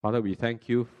Father, we thank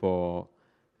you for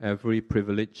every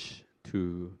privilege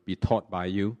to be taught by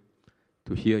you,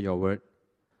 to hear your word.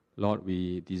 Lord,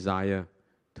 we desire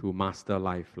to master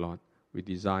life, Lord. We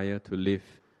desire to live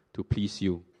to please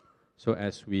you. So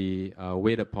as we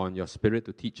wait upon your Spirit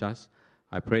to teach us,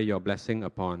 I pray your blessing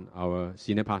upon our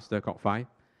Senior Pastor, Kok Fai.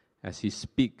 As he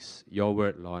speaks your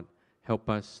word, Lord,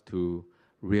 help us to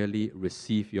really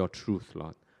receive your truth,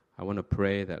 Lord. I want to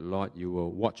pray that, Lord, you will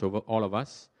watch over all of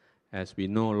us. As we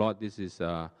know, Lord, this is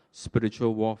a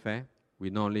spiritual warfare. We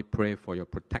not only pray for your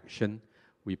protection,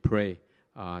 we pray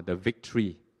the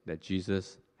victory that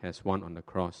Jesus has won on the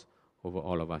cross over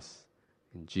all of us.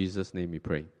 In Jesus' name we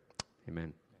pray.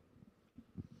 Amen.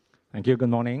 Thank you. Good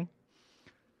morning.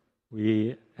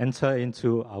 We enter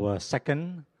into our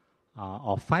second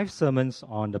of 5 sermons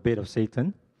on the bait of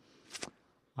Satan.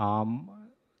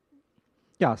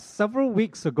 Several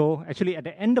weeks ago, actually at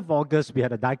the end of August, we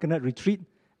had a diaconate retreat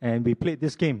and we played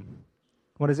this game.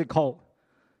 What is it called?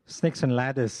 Snakes and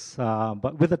Ladders,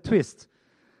 but with a twist.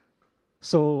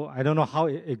 So I don't know how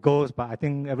it goes, but I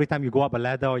think every time you go up a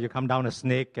ladder or you come down a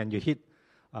snake and you hit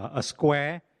a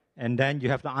square, and then you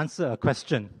have to answer a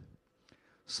question.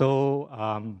 So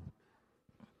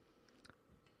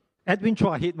Edwin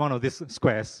Chua hit one of these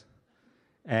squares,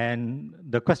 and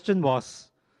the question was,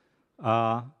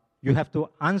 you have to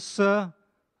answer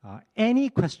any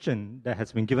question that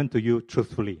has been given to you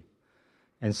truthfully.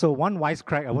 And so one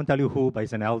wisecrack, I won't tell you who, but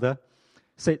he's an elder,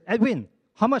 said, Edwin,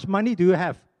 how much money do you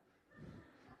have?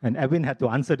 And Edwin had to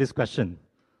answer this question.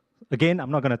 Again,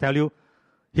 I'm not going to tell you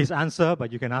his answer,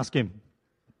 but you can ask him.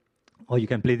 Or you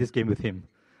can play this game with him.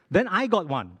 Then I got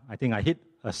one. I think I hit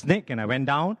a snake and I went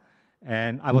down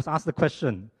and I was asked the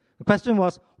question. The question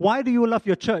was, why do you love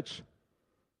your church?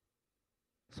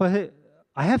 So I said,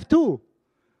 I have to.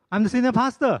 I'm the senior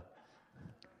pastor.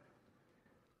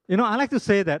 You know, I like to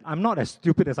say that I'm not as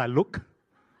stupid as I look.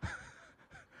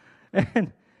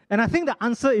 and I think the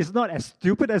answer is not as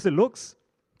stupid as it looks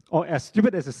or as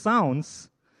stupid as it sounds.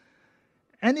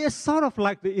 And it's sort of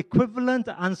like the equivalent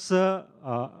answer,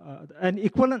 an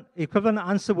equivalent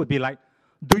answer would be like,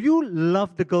 do you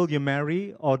love the girl you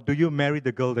marry or do you marry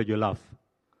the girl that you love?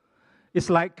 It's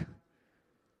like,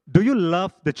 do you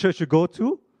love the church you go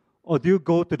to or do you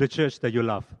go to the church that you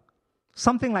love?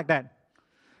 Something like that.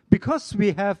 Because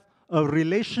we have a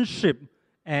relationship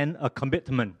and a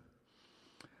commitment.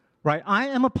 Right? I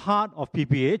am a part of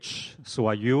PPH, so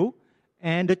are you,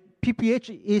 and the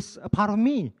PPH is a part of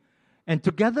me. And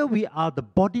together we are the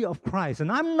body of Christ.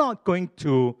 And I'm not going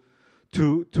to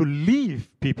leave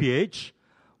PPH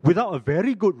without a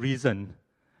very good reason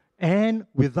and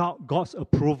without God's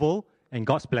approval and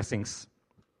God's blessings.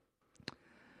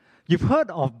 You've heard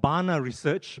of Barna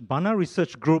Research. Barna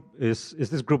Research Group is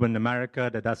this group in America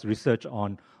that does research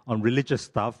on religious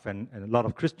stuff and a lot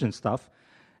of Christian stuff.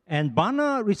 And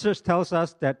Barna Research tells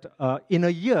us that in a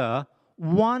year,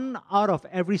 1 out of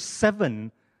every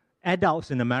 7 adults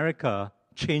in America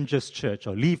changes church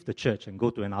or leave the church and go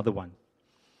to another one.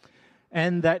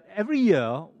 And that every year,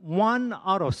 1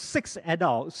 out of 6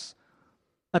 adults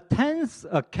attends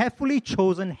a carefully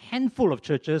chosen handful of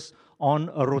churches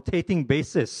on a rotating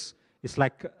basis. It's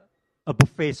like a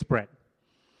buffet spread.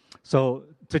 So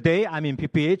today I'm in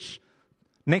PPH,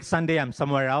 next Sunday I'm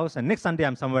somewhere else, and next Sunday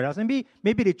I'm somewhere else. And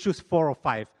maybe they choose 4 or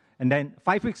 5. And then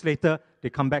 5 weeks later, they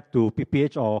come back to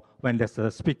PPH, or when there's a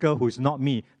speaker who is not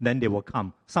me, then they will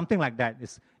come. Something like that.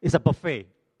 It's a buffet.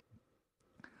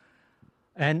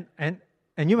 And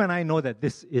you and I know that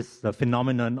this is the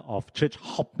phenomenon of church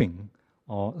hopping,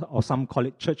 or some call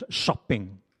it church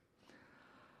shopping.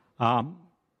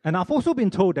 And I've also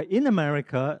been told that in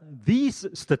America, these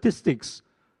statistics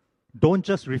don't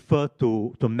just refer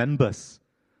to members.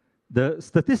 The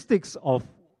statistics of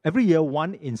every year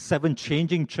 1 in 7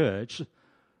 changing church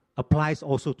applies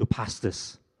also to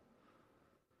pastors.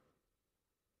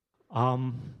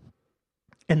 And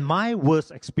my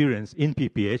worst experience in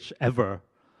PPH ever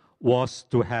was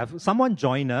to have someone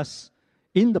join us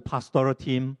in the pastoral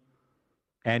team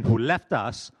and who left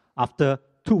us after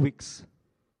 2 weeks.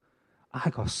 I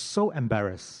got so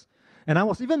embarrassed. And I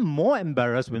was even more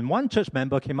embarrassed when one church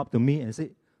member came up to me and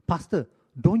said, Pastor,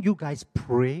 don't you guys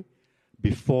pray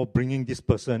before bringing this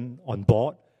person on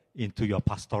board into your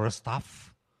pastoral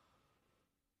staff?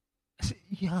 I said,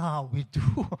 yeah, we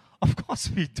do. Of course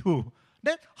we do.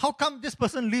 Then how come this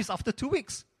person leaves after 2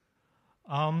 weeks?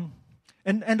 And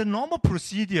the normal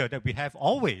procedure that we have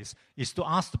always is to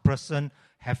ask the person,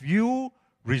 have you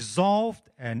resolved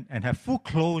and have full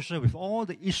closure with all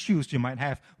the issues you might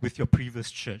have with your previous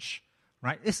church?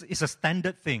 Right? It's a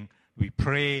standard thing. We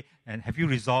pray and have you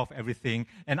resolved everything?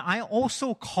 And I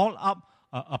also call up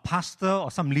a pastor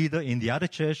or some leader in the other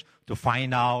church to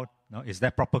find out, is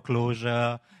there proper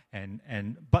closure?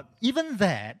 But even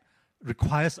that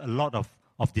requires a lot of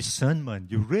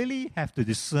discernment. You really have to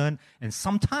discern and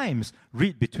sometimes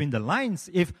read between the lines.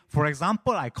 If, for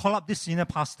example, I call up this senior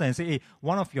pastor and say, hey,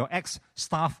 one of your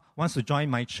ex-staff wants to join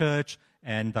my church,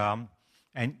 and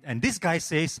this guy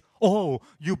says, oh,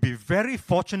 you'll be very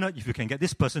fortunate if you can get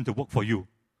this person to work for you.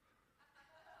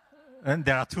 And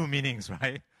there are two meanings,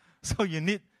 right? So you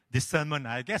need discernment.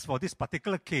 I guess for this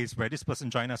particular case where this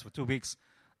person joined us for 2 weeks,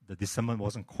 the discernment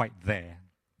wasn't quite there.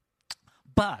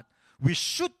 But we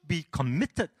should be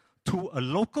committed to a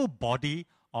local body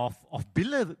of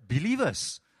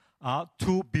believers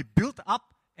to be built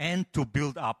up and to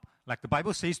build up. Like the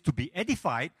Bible says, to be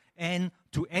edified and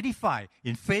to edify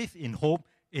in faith, in hope,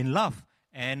 in love.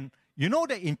 And you know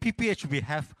that in PPH we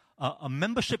have a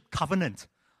membership covenant,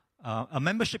 a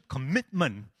membership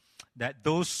commitment that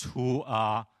those who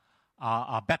are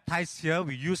baptized here,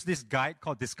 we use this guide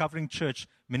called Discovering Church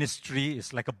Ministry.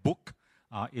 It's like a book.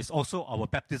 It's also our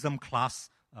baptism class,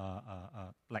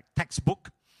 like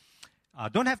textbook.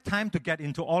 Don't have time to get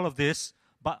into all of this,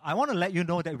 but I want to let you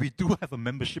know that we do have a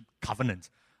membership covenant,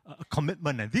 a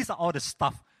commitment, and these are all the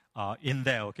stuff in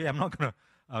there, okay? I'm not going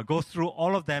to go through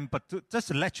all of them, but just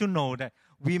to let you know that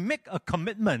we make a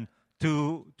commitment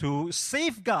to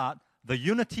safeguard the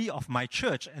unity of my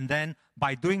church, and then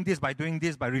by doing this, by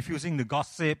refusing the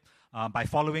gossip, by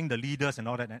following the leaders and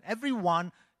all that, and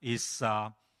everyone is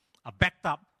backed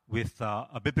up with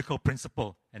a biblical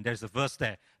principle, and there's a verse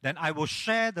there. Then I will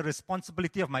share the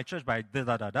responsibility of my church by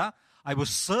da-da-da-da. I will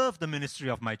serve the ministry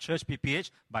of my church,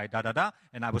 PPH, by da-da-da,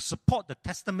 and I will support the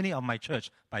testimony of my church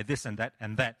by this and that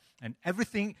and that. And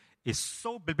everything is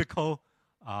so biblical.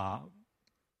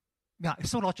 It's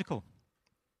so logical.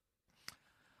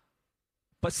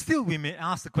 But still, we may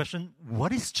ask the question,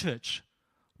 what is church?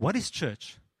 What is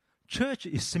church? Church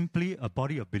is simply a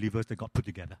body of believers that got put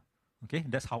together. Okay,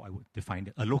 that's how I would define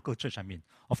it. A local church, I mean.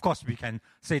 Of course, we can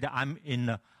say that I'm in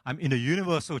a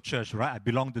universal church, right? I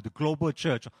belong to the global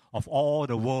church of all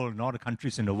the world and all the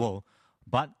countries in the world.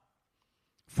 But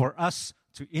for us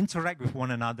to interact with one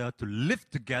another, to live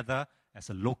together as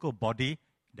a local body,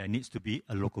 there needs to be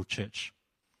a local church.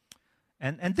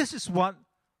 And this is what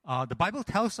the Bible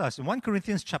tells us in 1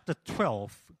 Corinthians chapter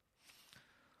 12.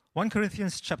 1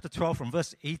 Corinthians chapter 12 from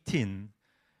verse 18.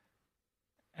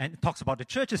 And it talks about the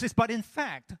church. It says, but in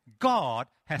fact, God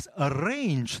has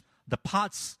arranged the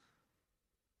parts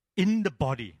in the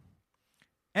body,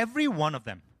 every one of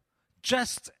them,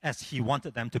 just as He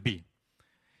wanted them to be.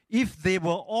 If they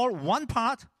were all one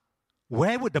part,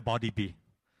 where would the body be?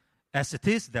 As it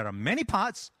is, there are many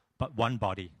parts, but one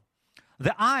body.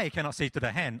 The eye cannot say to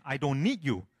the hand, I don't need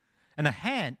you. And a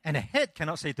hand and a head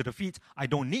cannot say to the feet, I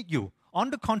don't need you. On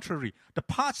the contrary, the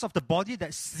parts of the body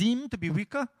that seem to be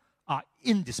weaker are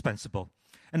indispensable.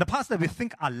 And the parts that we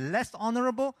think are less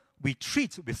honorable, we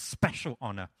treat with special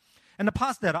honor. And the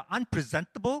parts that are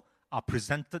unpresentable are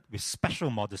presented with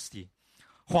special modesty,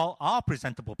 while our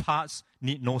presentable parts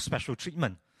need no special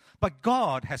treatment. But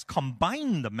God has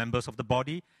combined the members of the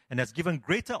body and has given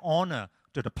greater honor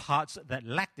to the parts that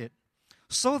lacked it,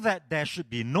 so that there should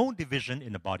be no division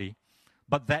in the body,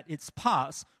 but that its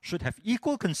parts should have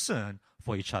equal concern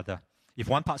for each other. If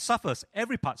one part suffers,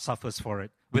 every part suffers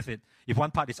with it. If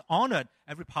one part is honored,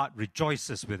 every part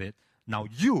rejoices with it. Now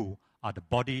you are the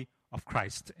body of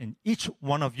Christ, and each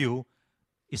one of you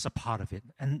is a part of it.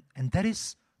 And that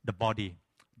is the body,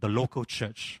 the local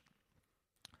church.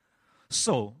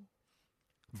 So,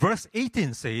 verse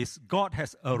 18 says, God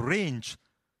has arranged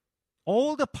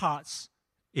all the parts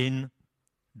in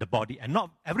the body. And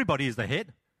not everybody is the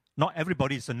head. Not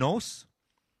everybody is the nose.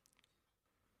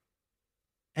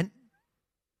 And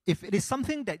if it is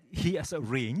something that He has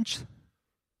arranged,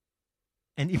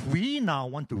 and if we now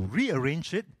want to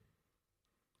rearrange it,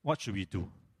 what should we do?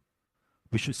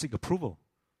 We should seek approval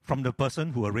from the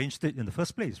person who arranged it in the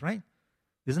first place, right?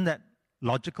 Isn't that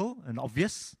logical and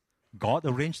obvious? God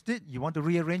arranged it. You want to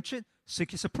rearrange it?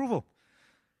 Seek His approval.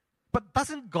 But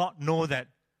doesn't God know that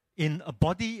in a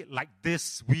body like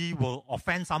this, we will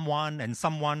offend someone and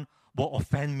someone will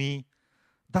offend me?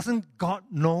 Doesn't God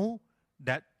know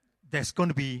that there's going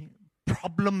to be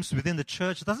problems within the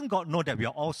church? Doesn't God know that we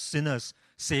are all sinners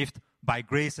saved by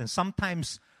grace? And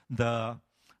sometimes my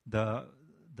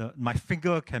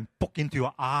finger can poke into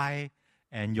your eye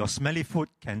and your smelly foot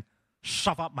can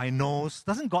shove up my nose.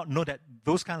 Doesn't God know that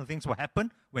those kind of things will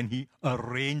happen when He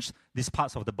arranged these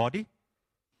parts of the body?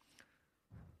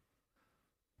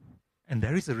 And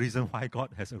there is a reason why God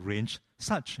has arranged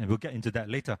such, and we'll get into that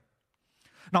later.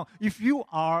 Now, if you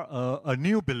are a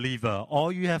new believer,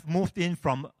 or you have moved in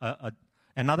from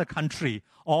another country,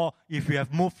 or if you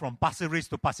have moved from Pasir Ris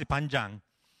to Pasir Panjang,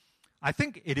 I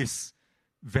think it is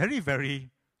very,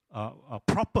 very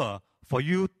proper for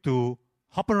you to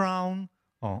hop around,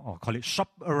 or call it shop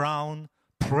around,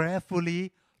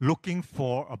 prayerfully looking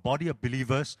for a body of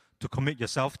believers to commit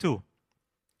yourself to.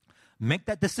 Make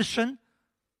that decision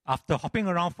after hopping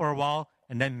around for a while,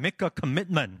 and then make a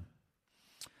commitment.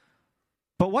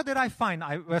 But what did I find?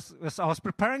 As I was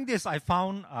preparing this, I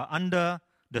found under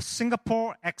the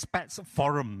Singapore Expats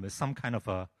Forum, some kind of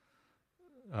a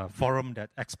forum that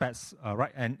expats,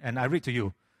 right? And I read to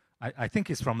you. I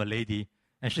think it's from a lady.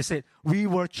 And she said, we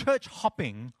were church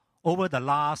hopping over the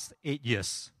last 8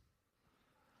 years,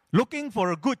 looking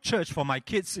for a good church for my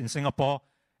kids in Singapore.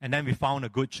 And then we found a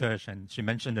good church, and she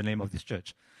mentioned the name of this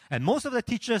church. And most of the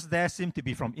teachers there seem to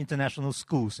be from international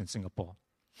schools in Singapore.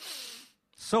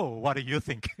 So, what do you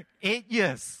think? 8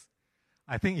 years.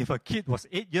 I think if a kid was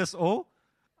 8 years old,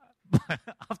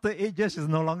 after 8 years, she's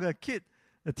no longer a kid,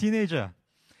 a teenager.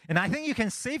 And I think you can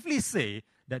safely say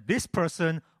that this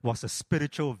person was a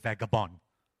spiritual vagabond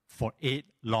for 8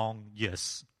 long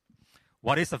years.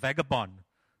 What is a vagabond?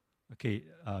 Okay,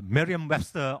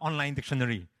 Merriam-Webster Online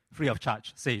Dictionary, free of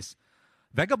charge, says,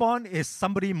 vagabond is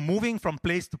somebody moving from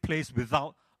place to place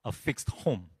without a fixed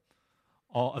home.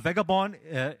 Or a vagabond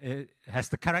has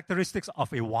the characteristics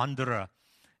of a wanderer.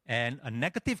 And a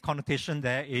negative connotation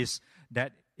there is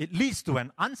that it leads to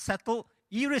an unsettled,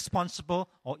 irresponsible,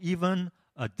 or even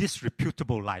a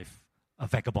disreputable life, a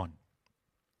vagabond.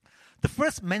 The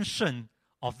first mention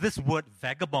of this word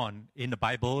vagabond in the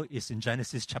Bible is in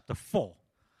Genesis chapter 4,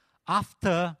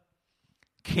 after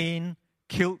Cain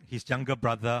killed his younger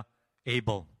brother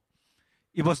Abel.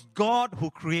 It was God who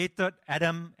created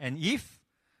Adam and Eve.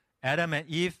 Adam and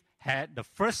Eve had the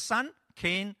first son,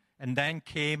 Cain, and then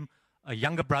came a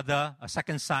younger brother, a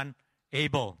second son,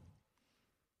 Abel.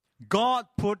 God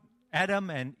put Adam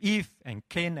and Eve and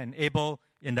Cain and Abel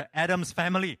in the Adam's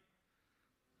family.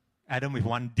 Adam with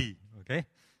one D, okay?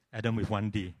 Adam with one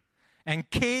D. And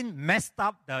Cain messed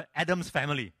up the Adam's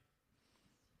family.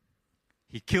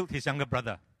 He killed his younger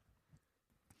brother.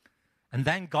 And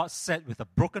then God said with a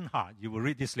broken heart, you will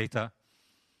read this later,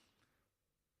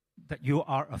 that you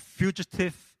are a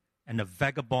fugitive and a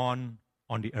vagabond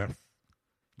on the earth.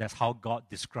 That's how God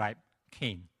described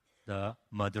Cain, the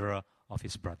murderer of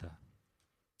his brother.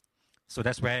 So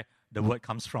that's where the word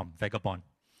comes from, vagabond.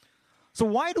 So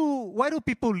why do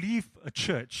people leave a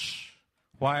church?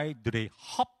 Why do they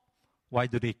hop? Why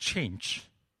do they change?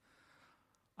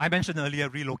 I mentioned earlier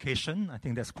relocation. I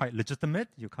think that's quite legitimate.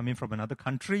 You come in from another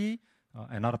country,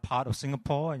 another part of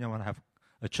Singapore, and you want to have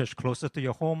a church closer to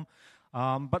your home.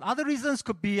 But other reasons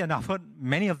could be, and I've heard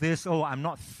many of this, I'm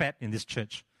not fed in this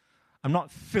church. I'm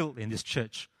not filled in this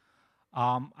church.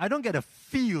 I don't get a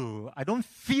feel. I don't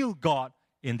feel God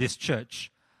in this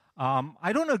church.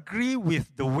 I don't agree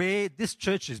with the way this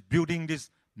church is building this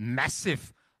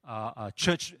massive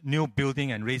church new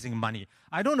building and raising money.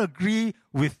 I don't agree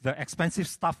with the expensive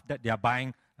stuff that they are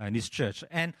buying in this church.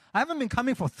 And I haven't been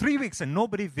coming for 3 weeks and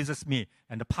nobody visits me.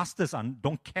 And the pastors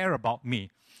don't care about me.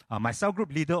 My cell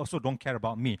group leader also don't care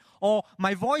about me. Or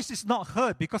my voice is not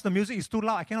heard because the music is too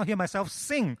loud. I cannot hear myself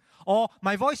sing. Or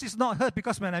my voice is not heard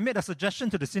because when I made a suggestion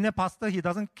to the senior pastor, he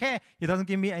doesn't care. He doesn't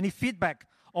give me any feedback.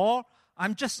 Or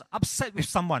I'm just upset with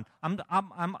someone.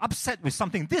 I'm upset with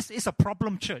something. This is a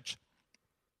problem church.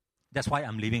 That's why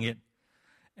I'm leaving it.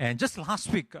 And just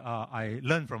last week, I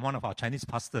learned from one of our Chinese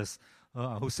pastors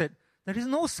who said, there is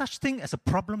no such thing as a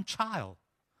problem child.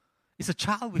 It's a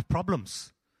child with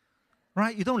problems.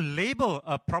 Right? You don't label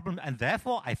a problem, and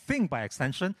therefore, I think by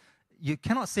extension, you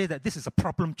cannot say that this is a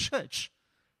problem church.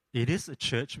 It is a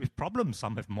church with problems.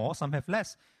 Some have more, some have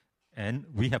less. And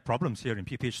we have problems here in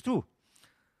PPH too.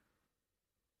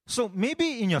 So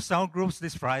maybe in your cell groups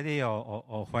this Friday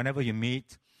or whenever you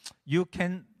meet, you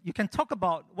can talk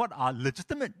about what are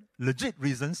legit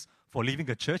reasons for leaving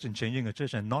a church and changing a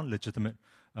church and non-legitimate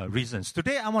reasons.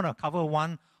 Today, I want to cover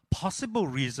one possible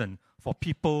reason for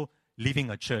people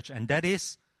leaving a church, and that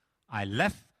is, I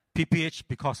left PPH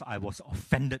because I was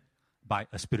offended by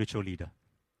a spiritual leader.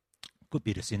 Could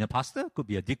be the senior pastor, could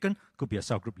be a deacon, could be a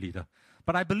cell group leader.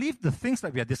 But I believe the things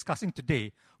that we are discussing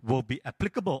today will be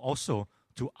applicable also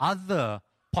to other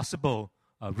possible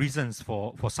reasons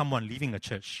for someone leaving a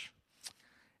church.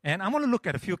 And I want to look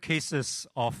at a few cases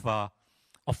of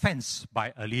offense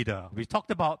by a leader. We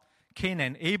talked about Cain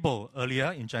and Abel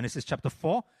earlier in Genesis chapter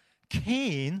 4.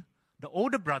 Cain, the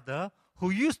older brother, who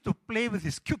used to play with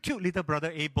his cute little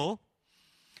brother Abel,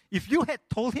 if you had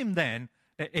told him then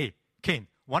that, hey, Cain,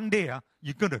 one day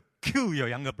you're going to kill your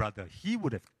younger brother. He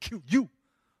would have killed you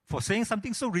for saying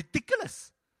something so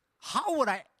ridiculous. How would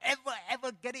I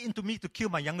ever get it into me to kill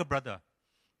my younger brother?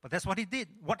 But that's what he did.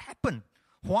 What happened?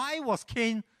 Why was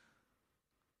Cain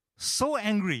so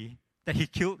angry that he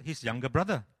killed his younger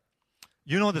brother?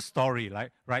 You know the story,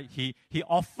 right? He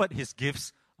offered his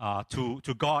gifts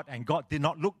to God, and God did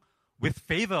not look with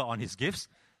favor on his gifts.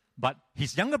 But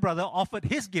his younger brother offered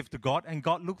his gift to God, and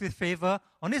God looked with favor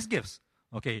on his gifts.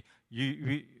 Okay,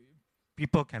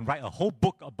 people can write a whole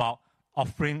book about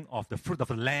offering of the fruit of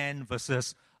the land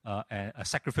versus a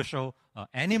sacrificial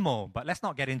animal. But let's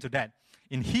not get into that.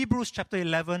 In Hebrews chapter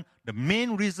 11, the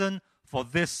main reason for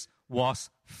this was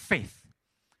faith.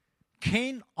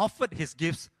 Cain offered his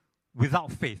gifts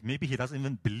without faith. Maybe he doesn't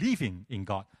even believe in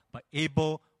God. But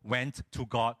Abel went to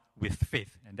God with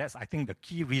faith. And that's, I think, the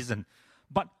key reason.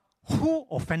 But who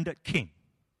offended Cain?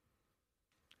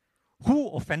 Who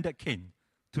offended Cain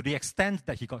to the extent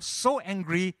that he got so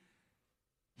angry,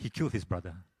 he killed his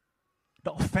brother?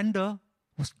 The offender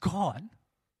was God.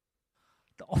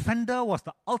 The offender was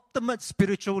the ultimate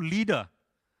spiritual leader.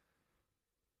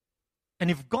 And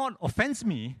if God offends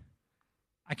me,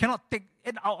 I cannot take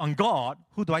it out on God.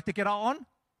 Who do I take it out on?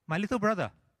 My little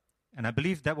brother. And I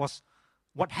believe that was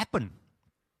what happened.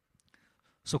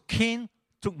 So Cain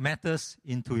took matters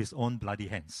into his own bloody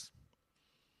hands.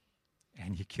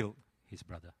 And he killed his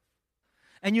brother.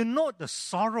 And you note the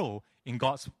sorrow in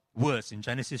God's words in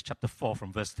Genesis chapter 4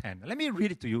 from verse 10. Let me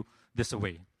read it to you this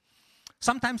way.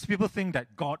 Sometimes people think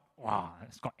that God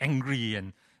has got angry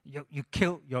and you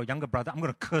killed your younger brother. I'm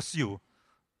going to curse you.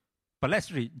 But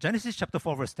let's read Genesis chapter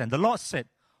 4 verse 10. The Lord said,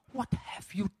 "What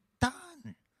have you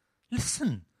done?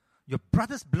 Listen, your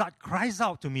brother's blood cries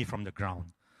out to me from the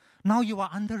ground. Now you are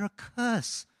under a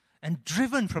curse and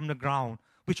driven from the ground,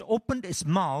 which opened its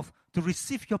mouth to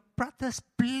receive your brother's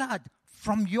blood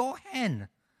from your hand.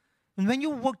 And when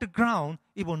you work the ground,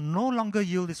 it will no longer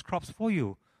yield its crops for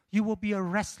you. You will be a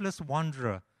restless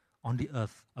wanderer on the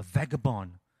earth, a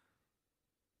vagabond."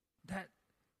 That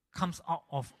comes out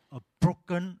of a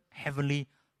broken heavenly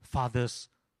Father's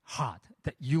heart,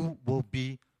 that you will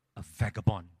be a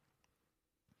vagabond.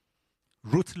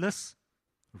 Ruthless,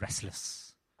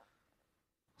 restless.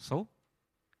 So,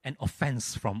 an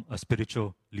offense from a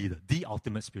spiritual leader, the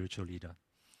ultimate spiritual leader.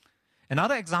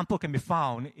 Another example can be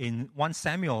found in 1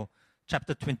 Samuel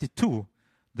chapter 22.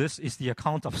 This is the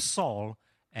account of Saul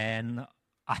and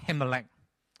Ahimelech,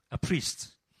 a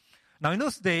priest. Now, in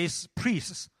those days,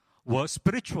 priests were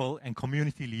spiritual and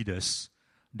community leaders.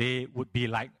 They would be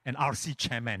like an RC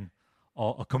chairman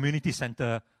or a community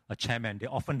center chairman. They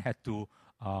often had to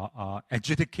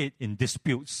adjudicate in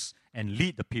disputes and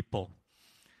lead the people.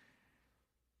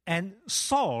 And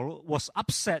Saul was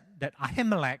upset that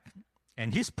Ahimelech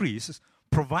and his priests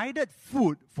provided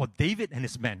food for David and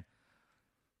his men.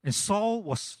 And Saul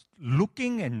was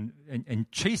looking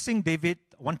and chasing David,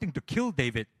 wanting to kill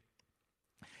David.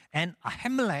 And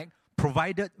Ahimelech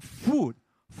provided food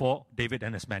for David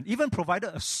and his men, even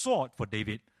provided a sword for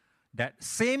David. That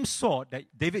same sword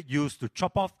that David used to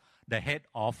chop off the head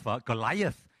of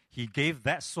Goliath, he gave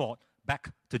that sword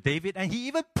back to David, and he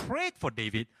even prayed for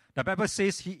David. The Bible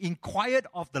says he inquired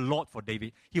of the Lord for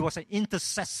David. He was an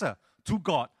intercessor to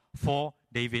God for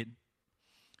David.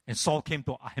 And Saul came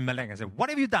to Ahimelech and said, "What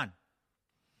have you done?"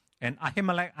 And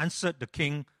Ahimelech answered the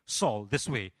king Saul this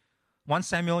way. 1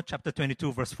 Samuel chapter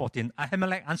 22 verse 14.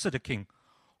 Ahimelech answered the king,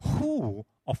 "Who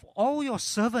of all your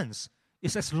servants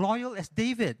is as loyal as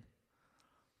David,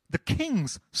 the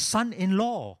king's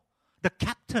son-in-law, the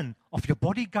captain of your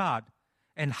bodyguard,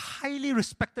 and highly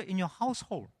respected in your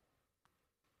household?"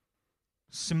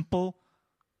 Simple,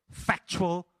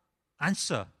 factual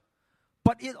answer.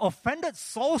 But it offended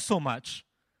Saul so much,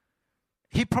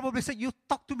 he probably said, "You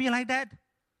talk to me like that?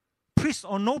 Priest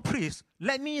or no priest,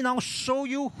 let me now show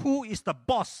you who is the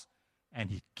boss."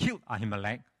 And he killed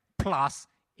Ahimelech plus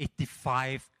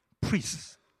 85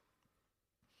 priests.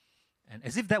 And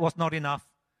as if that was not enough,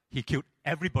 he killed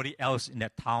everybody else in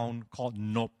that town called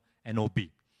Nob,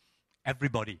 N-O-B.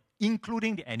 Everybody,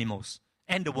 including the animals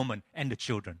and the woman and the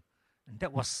children. And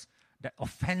that was that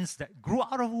offense that grew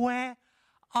out of where?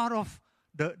 Out of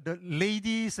the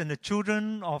ladies and the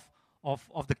children of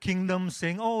the kingdom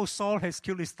saying, "Oh, Saul has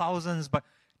killed his thousands, but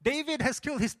David has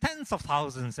killed his tens of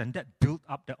thousands." And that built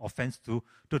up the offense to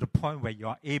the point where you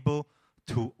are able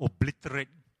to obliterate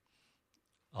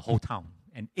a whole town,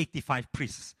 and 85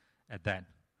 priests at that.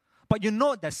 But you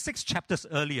note that 6 chapters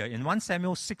earlier, in 1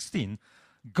 Samuel 16,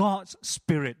 God's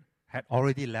Spirit had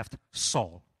already left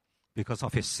Saul because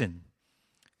of his sin.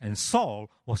 And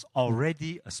Saul was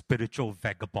already a spiritual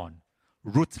vagabond,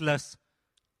 ruthless,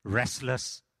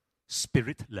 restless,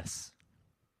 spiritless.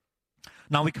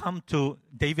 Now we come to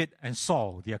David and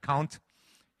Saul, the account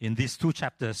in these 2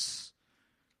 chapters.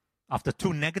 After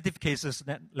 2 negative cases,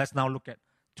 let's now look at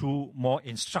 2 more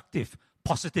instructive,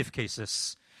 positive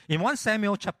cases. In 1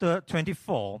 Samuel chapter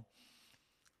 24,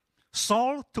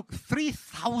 Saul took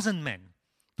 3,000 men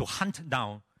to hunt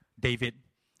down David,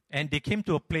 and they came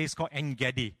to a place called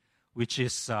En-Gedi, which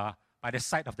is by the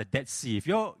side of the Dead Sea. If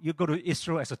you go to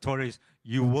Israel as a tourist,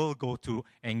 you will go to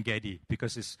En-Gedi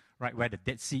because it's right where the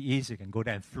Dead Sea is. You can go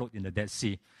there and float in the Dead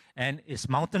Sea. And it's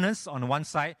mountainous on one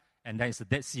side, and there is the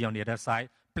Dead Sea on the other side.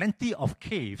 Plenty of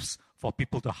caves for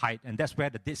people to hide, and that's where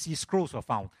the Dead Sea Scrolls were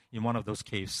found, in one of those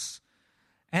caves.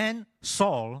 And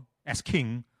Saul, as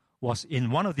king, was in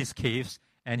one of these caves,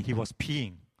 and he was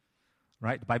peeing.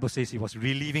 Right? The Bible says he was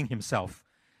relieving himself.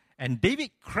 And David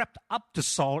crept up to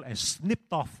Saul and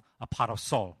snipped off a part of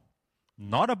Saul.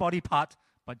 Not a body part,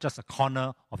 but just a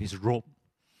corner of his robe.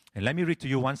 And let me read to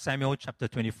you 1 Samuel chapter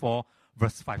 24,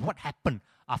 verse 5. What happened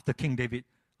after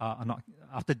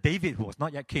after David, who was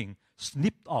not yet king,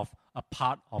 snipped off a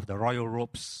part of the royal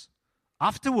robes?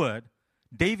 Afterward,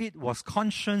 David was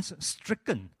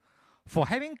conscience-stricken for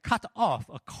having cut off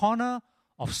a corner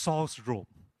of Saul's robe.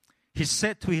 He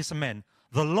said to his men,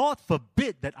 "The Lord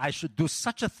forbid that I should do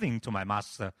such a thing to my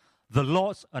master, the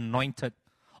Lord's anointed,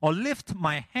 or lift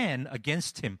my hand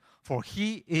against him, for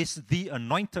he is the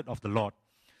anointed of the Lord."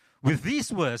 With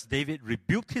these words, David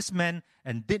rebuked his men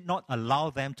and did not allow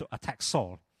them to attack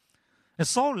Saul. And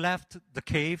Saul left the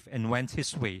cave and went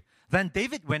his way. Then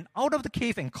David went out of the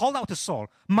cave and called out to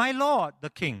Saul, "My Lord, the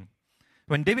king."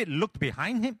 When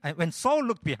Saul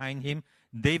looked behind him,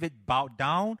 David bowed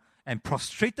down and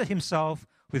prostrated himself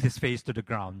with his face to the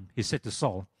ground. He said to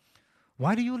Saul,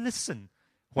 "Why do you listen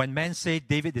when men say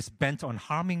David is bent on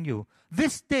harming you?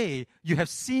 This day you have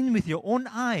seen with your own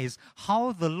eyes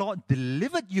how the Lord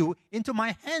delivered you into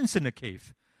my hands in the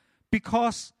cave.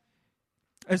 Because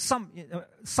some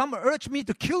urged me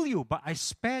to kill you, but I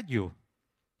spared you.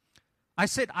 I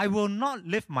said, I will not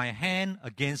lift my hand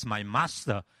against my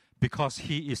master, because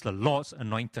he is the Lord's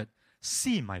anointed.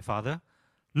 See, my father,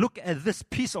 look at this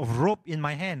piece of rope in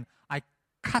my hand. I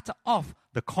cut off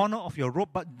the corner of your robe,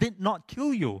 but did not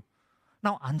kill you.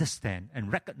 Now understand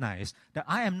and recognize that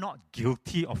I am not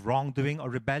guilty of wrongdoing or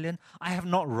rebellion. I have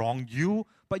not wronged you,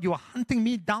 but you are hunting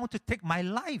me down to take my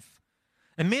life.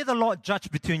 And may the Lord judge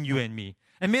between you and me.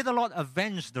 And may the Lord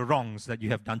avenge the wrongs that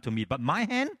you have done to me. But my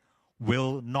hand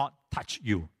will not touch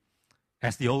you.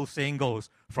 As the old saying goes,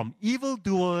 from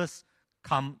evildoers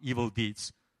come evil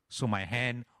deeds. So my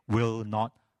hand will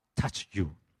not touch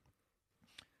you.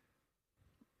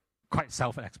 Quite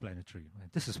self-explanatory.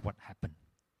 This is what happened.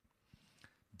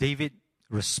 David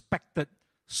respected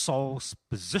Saul's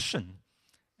position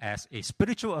as a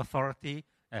spiritual authority,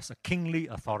 as a kingly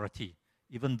authority,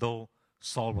 even though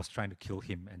Saul was trying to kill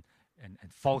him and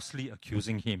falsely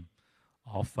accusing him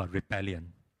of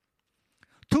rebellion.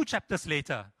 2 chapters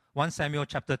later, 1 Samuel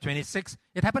chapter 26,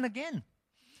 it happened again.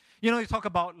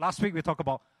 Last week we talked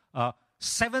about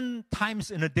 7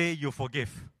 times in a day you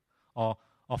forgive, or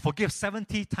forgive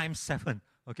 70 times 7.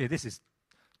 Okay, this is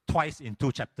twice in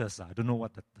 2 chapters. I don't know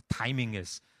what the timing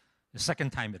is. The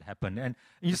second time it happened. And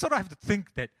you sort of have to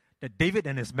think that David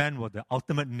and his men were the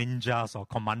ultimate ninjas or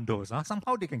commandos.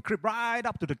 Somehow they can creep right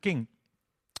up to the king.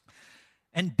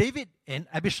 And David and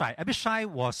Abishai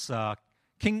was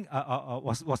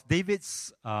was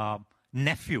David's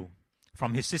nephew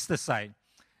from his sister's side.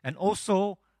 And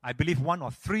also, I believe, 1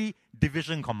 or 3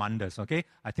 division commanders. Okay,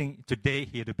 I think today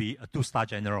he had to be a 2-star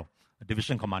general, a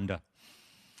division commander.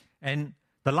 And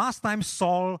the last time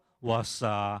Saul was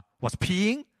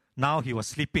peeing, now he was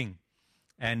sleeping.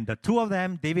 And the 2 of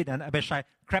them, David and Abishai,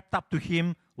 crept up to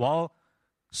him while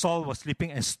Saul was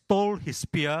sleeping and stole his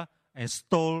spear and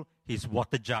stole his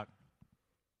water jug.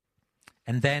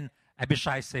 And then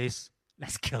Abishai says,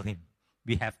 let's kill him.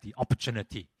 We have the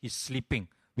opportunity. He's sleeping.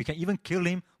 We can even kill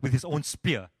him with his own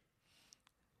spear.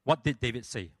 What did David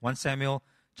say? 1 Samuel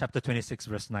chapter 26,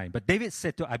 verse 9. But David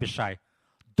said to Abishai,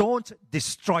 don't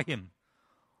destroy him.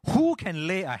 Who can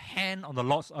lay a hand on the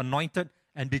Lord's anointed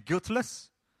and be guiltless?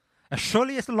 As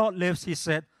surely as the Lord lives, he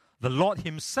said, the Lord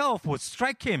himself will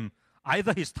strike him.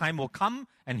 Either his time will come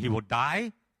and he will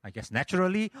die, I guess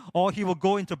naturally, or he will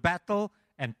go into battle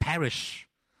and perish.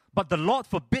 But the Lord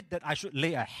forbid that I should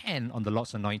lay a hand on the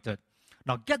Lord's anointed.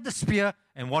 Now get the spear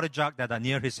and water jug that are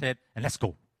near his head and let's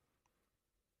go.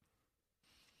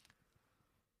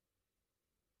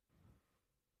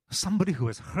 Somebody who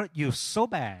has hurt you so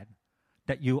bad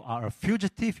that you are a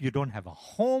fugitive, you don't have a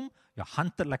home, you're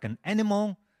hunted like an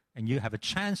animal, and you have a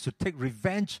chance to take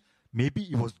revenge. Maybe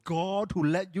it was God who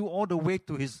led you all the way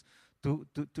to his to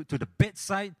the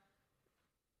bedside.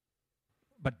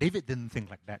 But David didn't think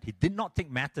like that. He did not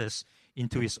take matters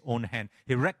into his own hand.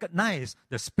 He recognized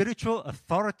the spiritual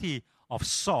authority of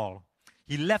Saul.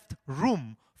 He left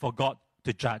room for God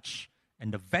to judge.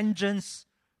 And the vengeance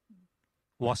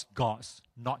was God's,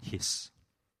 not his.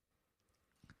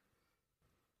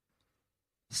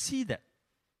 See that,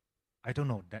 I don't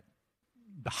know, that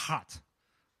the heart,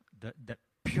 that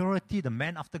purity, the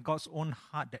man after God's own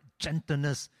heart, that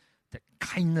gentleness, that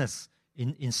kindness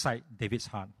inside David's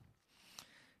heart.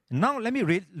 Now, let me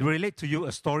relate to you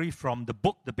a story from the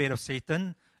book, The Bait of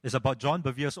Satan. It's about John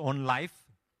Bevere's own life.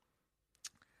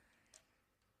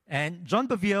 And John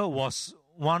Bevere was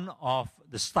one of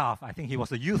the staff. I think he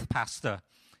was a youth pastor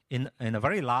in a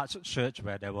very large church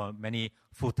where there were many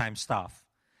full-time staff.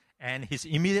 And his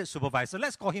immediate supervisor,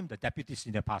 let's call him the deputy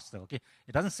senior pastor, okay?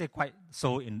 It doesn't say quite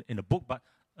so in the book, but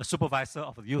a supervisor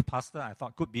of a youth pastor, I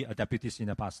thought could be a deputy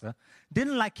senior pastor,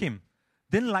 didn't like him,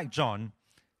 didn't like John,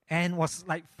 and was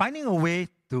like finding a way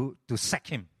to sack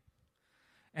him.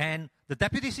 And the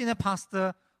deputy senior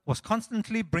pastor was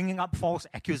constantly bringing up false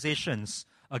accusations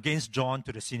against John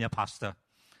to the senior pastor.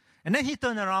 And then he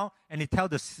turned around and he tell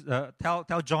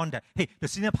John that, hey, the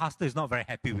senior pastor is not very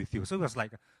happy with you. So it was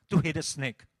like a two-headed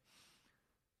snake.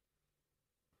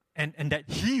 And that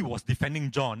he was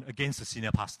defending John against the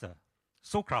senior pastor.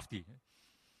 So crafty.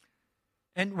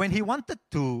 And when he wanted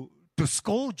to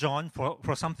scold John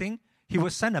for something, he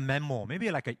would send a memo,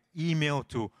 maybe like an email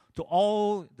to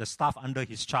all the staff under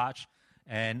his charge.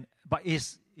 But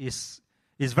it's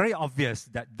very obvious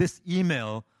that this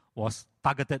email was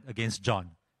targeted against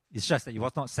John. It's just that it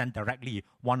was not sent directly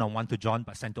one-on-one to John,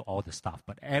 but sent to all the staff.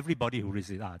 But everybody who reads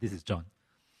it, this is John,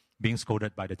 being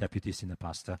scolded by the deputy senior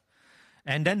pastor.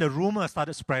 And then the rumor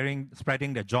started spreading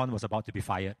that John was about to be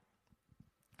fired.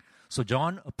 So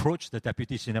John approached the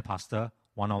deputy senior pastor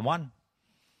one-on-one.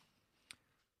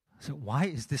 So why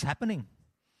is this happening?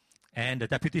 And the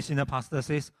deputy senior pastor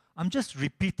says, I'm just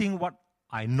repeating what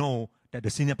I know that the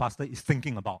senior pastor is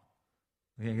thinking about.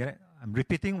 Okay, get it? I'm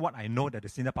repeating what I know that the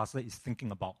senior pastor is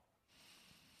thinking about.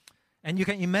 And you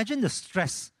can imagine the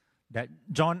stress that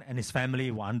John and his family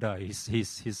were under.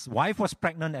 His wife was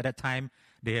pregnant at that time.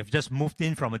 They have just moved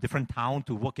in from a different town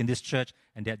to work in this church,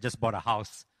 and they had just bought a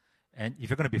house. And if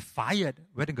you're going to be fired,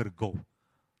 where are they going to go?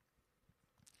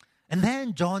 And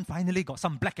then John finally got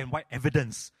some black and white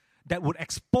evidence that would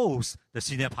expose the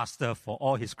senior pastor for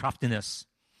all his craftiness.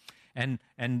 And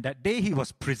that day he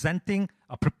was preparing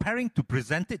to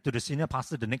present it to the senior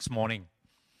pastor the next morning.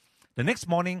 The next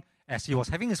morning, as he was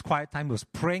having his quiet time, he was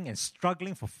praying and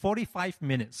struggling for 45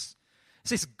 minutes. He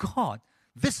says, God,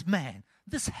 this man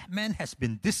has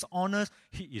been dishonest.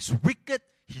 He is wicked.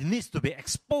 He needs to be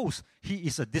exposed. He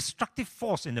is a destructive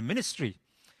force in the ministry.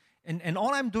 And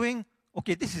all I'm doing,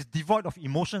 okay, this is devoid of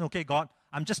emotion, okay, God.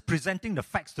 I'm just presenting the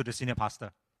facts to the senior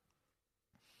pastor.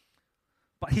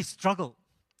 But he struggled.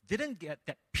 Didn't get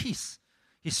that peace.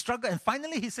 He struggled, and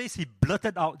finally he says, he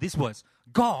blurted out these words,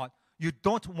 God, you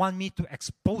don't want me to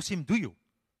expose him, do you?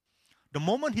 The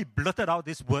moment he blurted out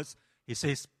these words, he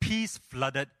says, peace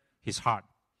flooded his heart.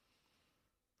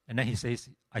 And then he says,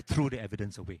 I threw the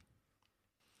evidence away.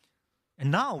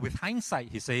 And now, with hindsight,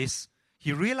 he says,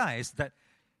 he realized that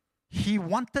he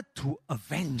wanted to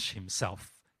avenge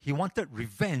himself. He wanted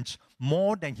revenge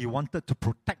more than he wanted to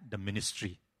protect the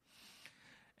ministry.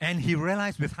 And he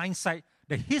realized with hindsight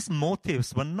that his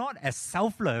motives were not as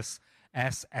selfless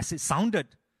as it sounded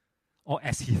or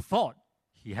as he thought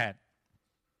he had.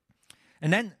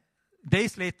 And then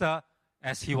days later,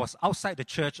 as he was outside the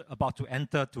church about to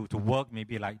enter to work,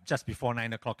 maybe like just before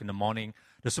 9 o'clock in the morning,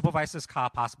 the supervisor's car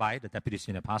passed by, the deputy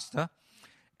senior pastor,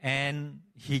 and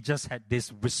he just had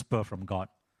this whisper from God,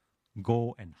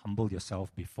 go and humble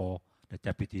yourself before the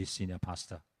deputy senior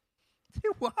pastor.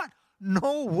 What?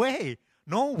 No way.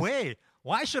 No way.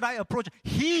 Why should I approach?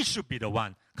 He should be the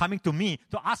one coming to me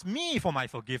to ask me for my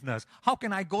forgiveness. How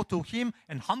can I go to him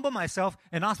and humble myself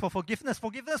and ask for forgiveness?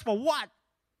 Forgiveness for what?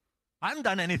 I haven't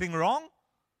done anything wrong.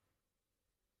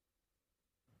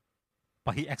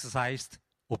 But he exercised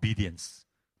obedience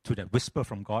to that whisper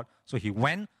from God. So he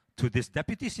went to this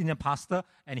deputy senior pastor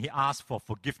and he asked for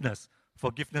forgiveness.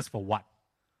 Forgiveness for what?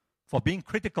 For being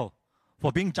critical,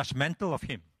 for being judgmental of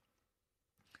him.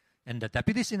 And the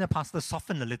deputy senior pastor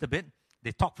softened a little bit.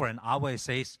 They talked for an hour, it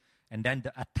says, and then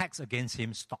the attacks against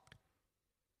him stopped.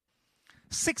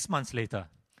 6 months later,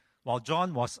 while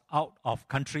John was out of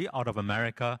country, out of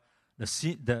America,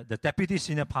 the deputy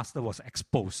senior pastor was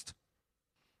exposed.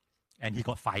 And he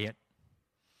got fired.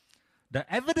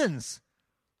 The evidence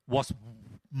was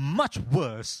much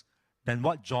worse than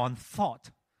what John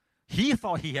thought. He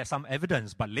thought he had some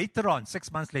evidence, but later on,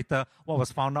 6 months later, what was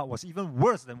found out was even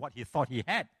worse than what he thought he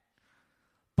had.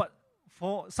 But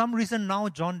for some reason now,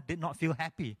 John did not feel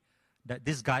happy that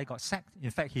this guy got sacked. In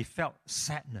fact, he felt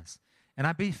sadness. And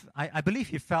I believe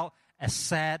he felt as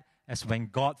sad as when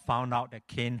God found out that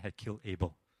Cain had killed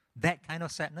Abel. That kind of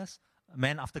sadness, a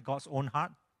man after God's own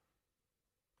heart.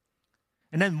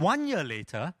 And then 1 year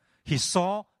later, he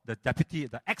saw the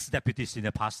ex-deputy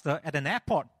senior pastor at an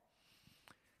airport.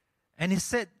 And he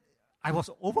said, I was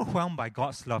overwhelmed by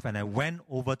God's love, and I went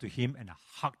over to him and I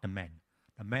hugged the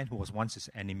man who was once his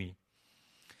enemy.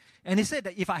 And he said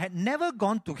that if I had never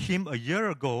gone to him a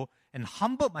year ago and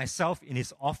humbled myself in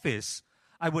his office,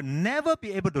 I would never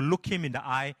be able to look him in the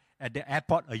eye at the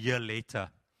airport a year later.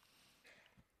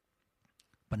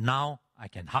 But now I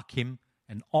can hug him,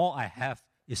 and all I have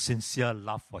is sincere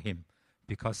love for him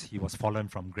because he was fallen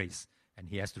from grace and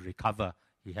he has to recover.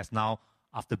 He has now,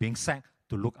 after being sacked,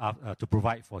 to look up, to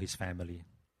provide for his family.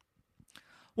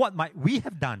 What might we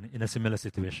have done in a similar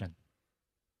situation?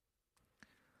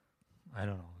 I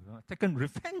don't know. Taken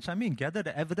revenge. Gather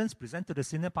the evidence, present to the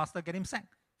senior pastor, get him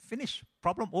sacked. Finish.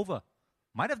 Problem over.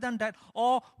 Might have done that.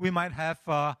 Or we might have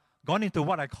gone into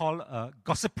what I call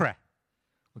gossip prayer.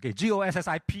 Okay,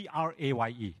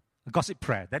 Gossipraye. A gossip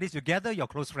prayer. That is, you gather your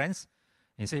close friends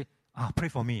and you say, pray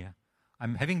for me.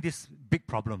 I'm having this big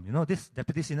problem. This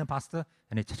deputy senior pastor,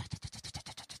 and it,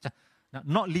 now,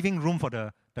 not leaving room for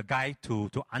the guy to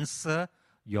answer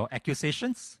your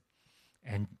accusations,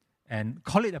 and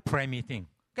call it a prayer meeting.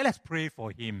 Okay, let's pray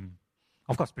for him.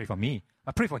 Of course, pray for me,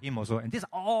 but pray for him also. And these are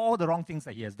all the wrong things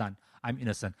that he has done. I'm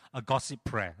innocent. A gossip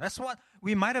prayer. That's what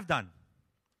we might have done.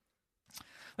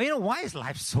 But why is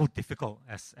life so difficult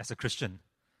as a Christian?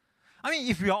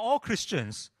 If we are all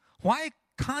Christians, why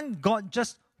can't God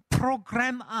just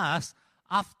program us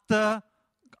after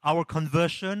our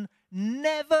conversion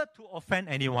never to offend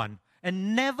anyone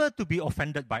and never to be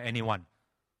offended by anyone?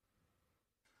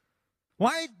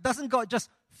 Why doesn't God just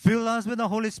fill us with the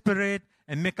Holy Spirit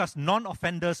and make us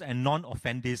non-offenders and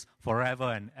non-offendees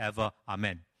forever and ever?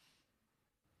 Amen.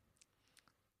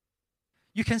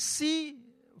 You can see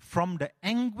from the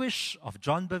anguish of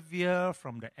John Bevere,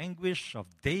 from the anguish of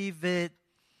David,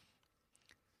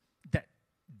 that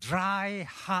dry,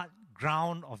 hard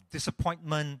ground of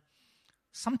disappointment,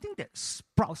 something that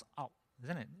sprouts out,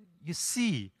 isn't it? You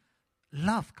see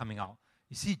love coming out.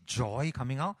 You see joy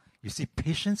coming out. You see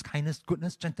patience, kindness,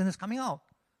 goodness, gentleness coming out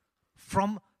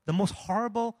from the most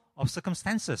horrible of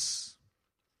circumstances.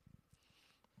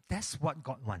 That's what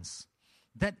God wants.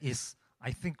 That is,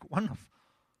 I think, one of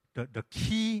the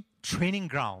key training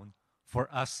ground for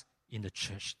us in the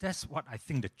church. That's what I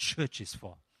think the church is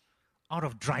for. Out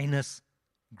of dryness,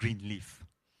 green leaf.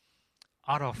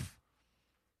 Out of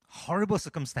horrible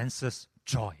circumstances,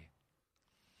 joy.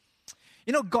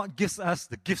 God gives us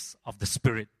the gifts of the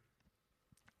Spirit.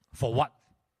 For what?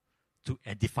 To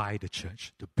edify the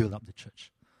church, to build up the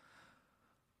church.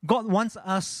 God wants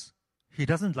us, He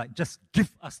doesn't just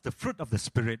give us the fruit of the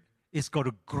Spirit. It's got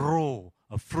to grow.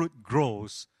 A fruit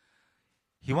grows.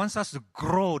 He wants us to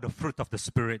grow the fruit of the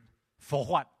Spirit. For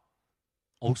what?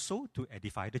 Also to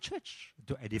edify the church,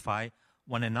 to edify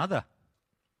one another.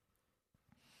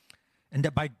 And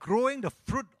that by growing the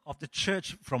fruit of the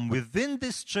church from within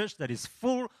this church that is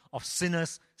full of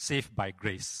sinners saved by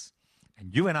grace.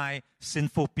 And you and I,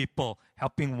 sinful people,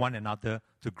 helping one another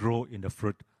to grow in the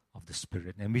fruit of the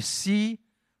Spirit. And we see,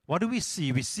 what do we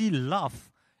see? We see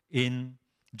love in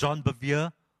John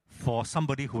Bevere for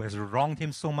somebody who has wronged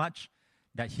him so much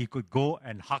that he could go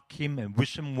and hug him and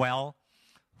wish him well,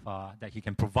 that he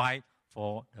can provide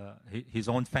for his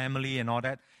own family and all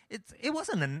that. It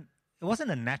wasn't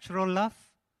a natural love.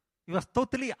 It was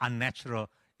totally unnatural.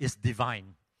 It's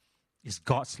divine. It's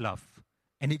God's love.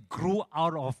 And it grew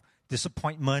out of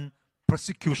disappointment,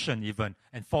 persecution even,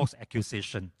 and false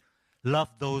accusation. Love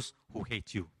those who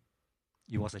hate you.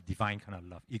 It was a divine kind of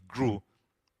love. It grew.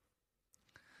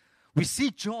 We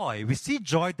see joy. We see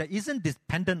joy that isn't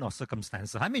dependent on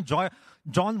circumstances.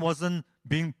 John wasn't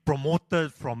being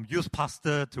promoted from youth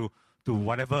pastor to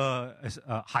whatever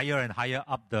higher and higher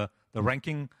up the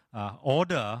ranking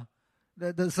order.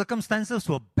 The circumstances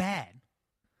were bad.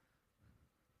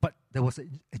 But there was a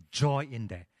joy in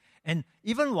there. And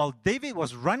even while David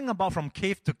was running about from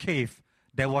cave to cave,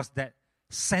 there was that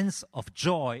sense of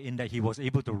joy in that he was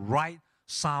able to write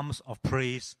psalms of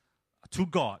praise to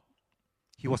God.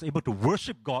 He was able to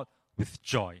worship God with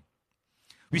joy.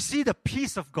 We see the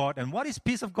peace of God. And what is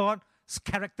peace of God's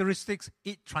characteristics?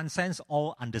 It transcends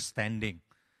all understanding.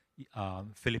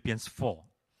 Philippians 4.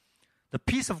 The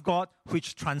peace of God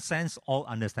which transcends all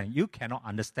understanding. You cannot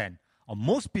understand or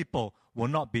most people will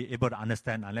not be able to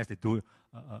understand unless they do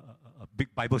a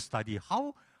big Bible study.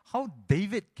 How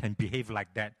David can behave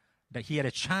like that he had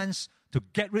a chance to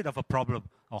get rid of a problem,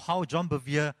 or how John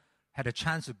Bevere had a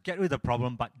chance to get rid of the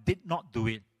problem but did not do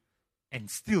it, and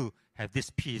still have this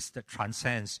peace that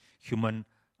transcends human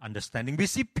understanding. We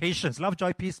see patience, love,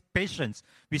 joy, peace, patience.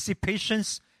 We see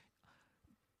patience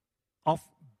of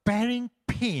bearing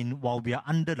pain while we are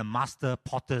under the master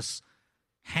potter's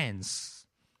hands.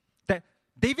 That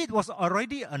David was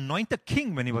already anointed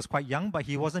king when he was quite young, but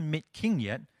he wasn't made king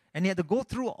yet, and he had to go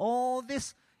through all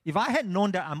this. If I had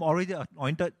known that I'm already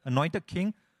anointed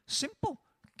king, simple,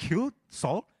 kill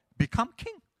Saul, become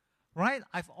king. Right?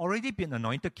 I've already been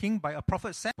anointed king by a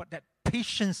prophet said, but that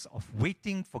patience of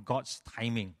waiting for God's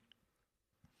timing.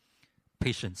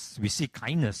 Patience. We see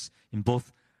kindness in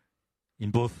both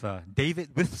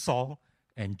David with Saul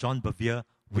and John Bevere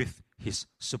with his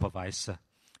supervisor.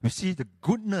 We see the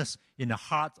goodness in the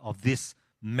heart of these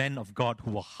men of God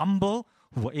who were humble,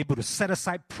 who were able to set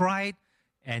aside pride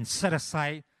and set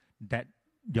aside that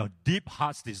your deep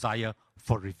heart's desire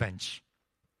for revenge.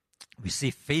 We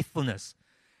see faithfulness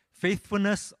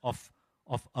of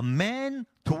a man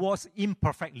towards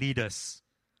imperfect leaders,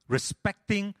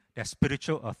 respecting their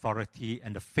spiritual authority,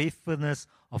 and the faithfulness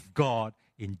of God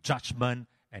in judgment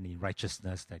and in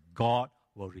righteousness, that God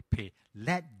will repay.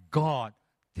 Let God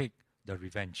take the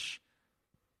revenge.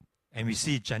 And we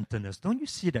see gentleness. Don't you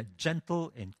see that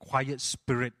gentle and quiet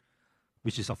spirit,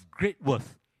 which is of great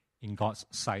worth in God's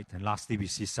sight? And lastly, we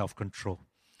see self-control.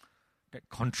 That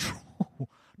control,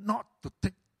 not to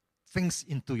take things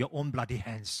into your own bloody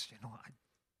hands.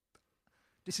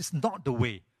 This is not the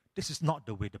way. This is not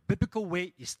the way. The biblical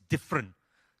way is different.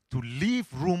 To leave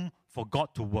room for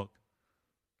God to work.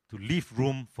 To leave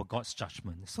room for God's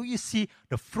judgment. So you see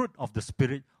the fruit of the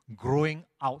Spirit growing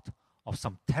out of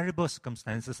some terrible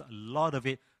circumstances, a lot of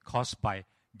it caused by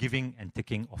giving and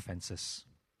taking offenses.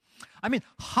 I mean,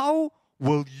 how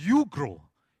will you grow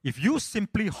if you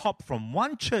simply hop from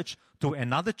one church to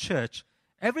another church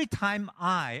every time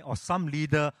I or some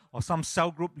leader or some cell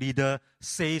group leader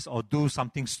says or do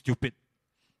something stupid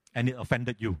and it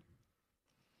offended you?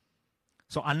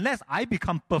 So unless I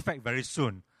become perfect very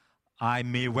soon, I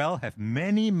may well have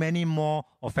many, many more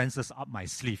offenses up my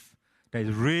sleeve that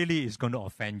really is going to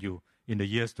offend you in the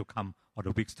years to come or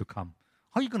the weeks to come.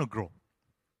 How are you going to grow?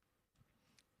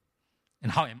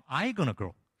 And how am I going to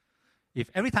grow? If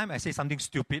every time I say something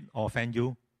stupid or offend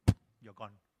you, you're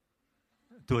gone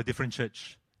to a different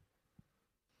church.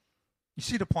 You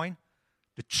see the point?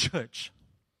 The church.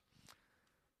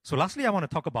 So lastly, I want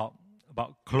to talk about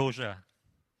closure.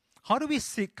 How do we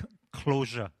seek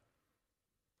closure?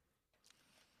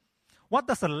 What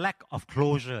does a lack of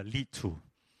closure lead to?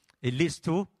 It leads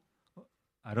to,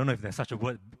 I don't know if there's such a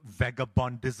word,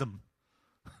 vagabondism.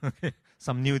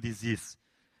 Some new disease.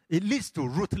 It leads to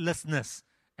rootlessness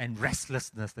and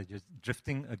restlessness, that you're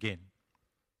drifting again.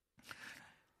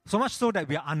 So much so that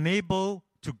we are unable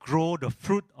to grow the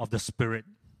fruit of the Spirit.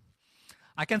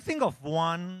 I can think of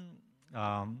one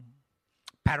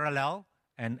parallel,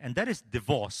 and that is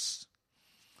divorce.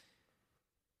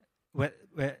 Where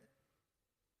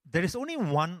there is only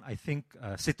one, I think,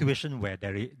 situation where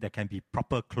there can be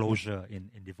proper closure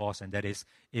in divorce, and that is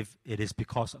if it is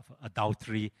because of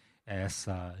adultery, as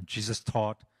Jesus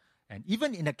taught. And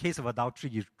even in the case of adultery,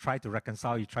 you try to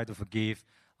reconcile, you try to forgive,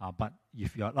 but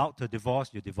if you're allowed to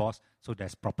divorce, you divorce, so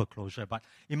there's proper closure. But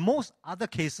in most other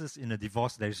cases in a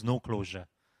divorce, there is no closure.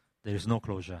 There is no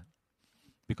closure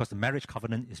because the marriage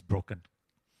covenant is broken.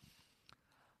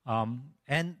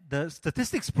 And the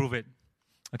statistics prove it.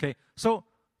 Okay, so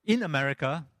in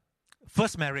America,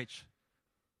 first marriage,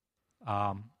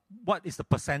 what is the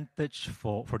percentage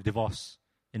for divorce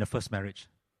in a first marriage?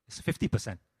 It's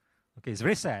 50%. Okay, it's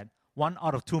very sad. 1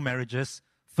 out of 2 marriages,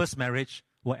 first marriage,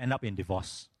 will end up in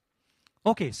divorce.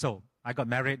 Okay, so I got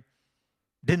married,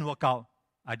 didn't work out,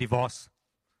 I divorced,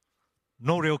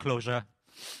 no real closure.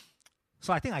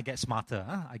 So I think I get smarter.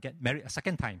 I get married a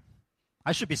second time.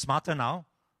 I should be smarter now.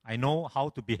 I know how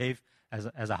to behave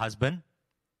as a husband.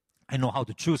 I know how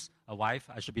to choose a wife.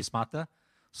 I should be smarter.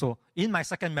 So in my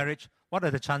second marriage, what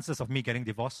are the chances of me getting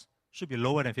divorced? Should be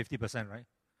lower than 50%, right?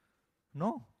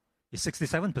 No, it's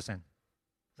 67%. It's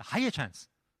a higher chance.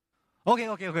 Okay.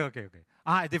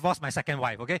 I divorced my second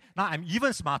wife, okay? Now I'm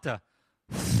even smarter.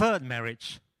 Third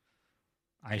marriage.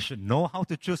 I should know how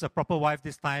to choose a proper wife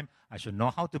this time. I should know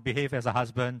how to behave as a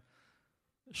husband.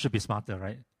 Should be smarter,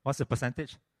 right? What's the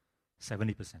percentage?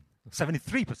 70%.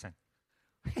 73%.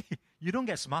 Hey, you don't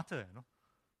get smarter, you know.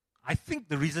 I think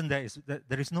the reason there is that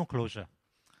there is no closure.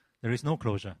 There is no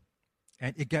closure.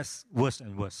 And it gets worse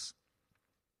and worse.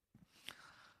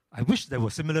 I wish there were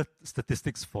similar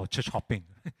statistics for church hopping.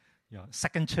 Your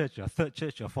second church, your third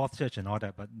church, your fourth church, and all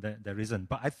that, but there isn't.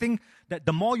 But I think that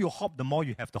the more you hop, the more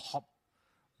you have to hop.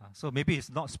 So maybe it's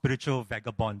not spiritual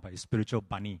vagabond, but it's spiritual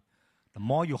bunny. The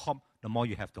more you hop, the more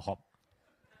you have to hop.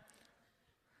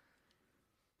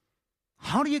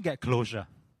 How do you get closure?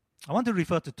 I want to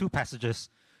refer to two passages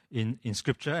in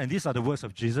Scripture, and these are the words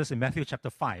of Jesus in Matthew chapter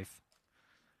 5,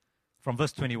 from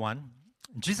verse 21.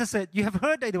 Jesus said, "You have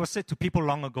heard that it was said to people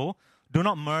long ago, 'Do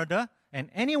not murder, and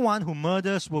anyone who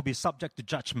murders will be subject to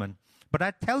judgment.' But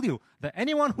I tell you that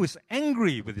anyone who is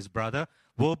angry with his brother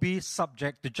will be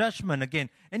subject to judgment." Again,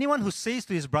 anyone who says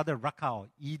to his brother, "Raka," or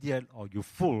 "idiot," or "you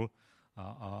fool,"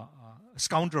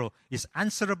 scoundrel, is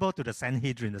answerable to the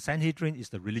Sanhedrin. The Sanhedrin is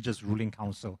the religious ruling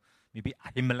council. Maybe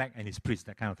Ahimelech and his priests,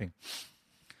 that kind of thing.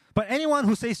 But anyone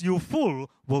who says, "You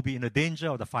fool," will be in the danger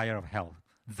of the fire of hell.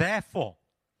 Therefore,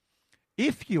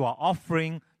 if you are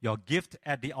offering your gift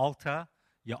at the altar,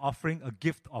 you're offering a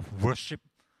gift of worship,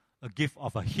 a gift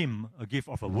of a hymn, a gift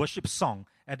of a worship song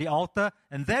at the altar,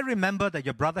 and then remember that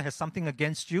your brother has something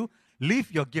against you,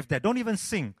 leave your gift there. Don't even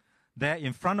sing there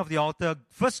in front of the altar.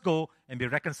 First go and be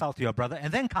reconciled to your brother,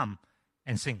 and then come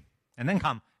and sing, and then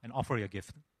come and offer your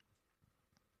gift.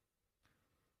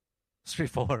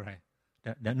 Straightforward, right?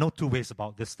 There are no two ways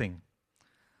about this thing.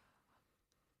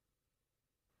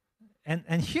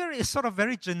 And here is sort of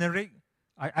very generic.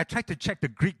 I tried to check the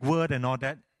Greek word and all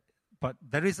that, but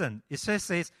there isn't. It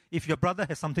says, if your brother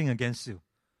has something against you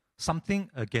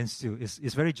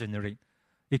is very generic.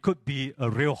 It could be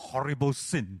a real horrible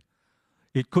sin.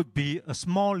 It could be a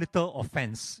small little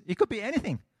offense. It could be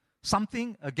anything.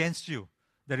 Something against you.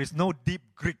 There is no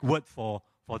deep Greek word for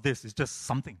this. It's just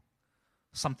something.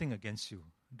 Something against you.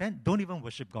 Then don't even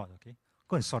worship God, okay?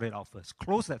 Go and sort it out first.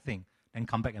 Close that thing, and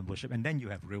come back and worship, and then you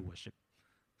have real worship.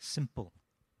 Simple.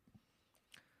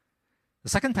 The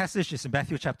second passage is in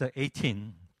Matthew chapter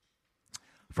 18,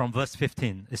 from verse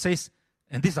 15. It says,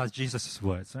 and these are Jesus'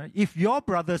 words, right? If your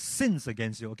brother sins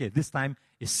against you, okay, this time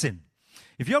is sin.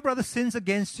 If your brother sins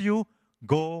against you,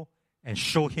 go and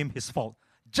show him his fault.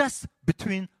 Just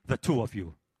between the two of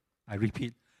you. I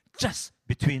repeat, just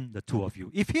between the two of you.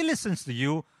 If he listens to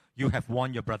you, you have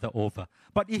won your brother over.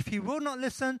 But if he will not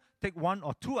listen, take one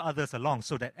or two others along,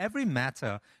 so that every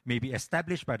matter may be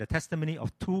established by the testimony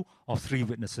of 2 or 3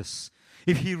 witnesses.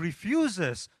 If he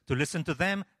refuses to listen to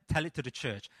them, tell it to the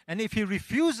church. And if he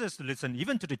refuses to listen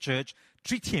even to the church,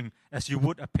 treat him as you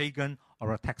would a pagan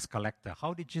or a tax collector.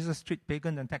 How did Jesus treat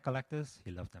pagans and tax collectors?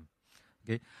 He loved them.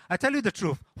 Okay? I tell you the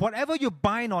truth. Whatever you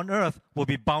bind on earth will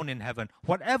be bound in heaven.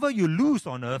 Whatever you loose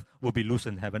on earth will be loosed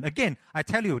in heaven. Again, I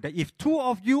tell you that if 2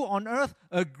 of you on earth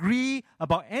agree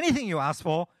about anything you ask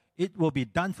for, it will be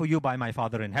done for you by my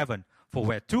Father in heaven. For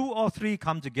where 2 or 3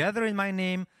 come together in my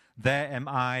name, there am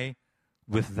I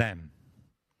with them.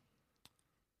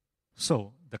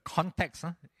 So, the context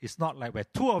is not like where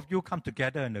 2 of you come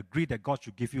together and agree that God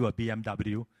should give you a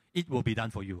BMW, it will be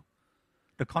done for you.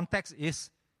 The context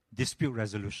is dispute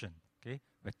resolution, okay?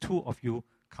 Where 2 of you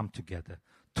come together.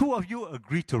 2 of you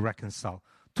agree to reconcile.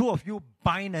 2 of you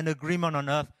bind an agreement on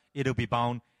earth, it will be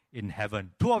bound in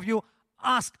heaven. 2 of you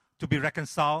ask to be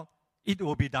reconciled, it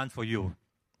will be done for you.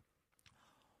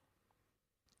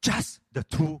 Just the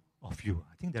 2 of you.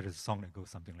 I think there is a song that goes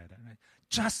something like that, right?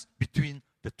 Just between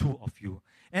the 2 of you.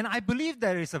 And I believe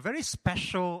there is a very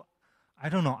special,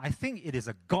 I think it is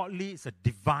a godly, it's a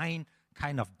divine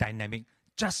kind of dynamic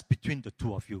just between the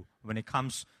 2 of you when it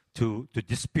comes to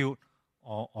dispute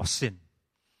or sin.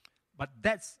 But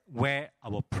that's where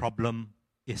our problem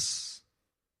is.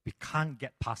 We can't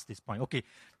get past this point. Okay,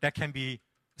 there can be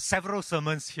several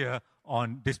sermons here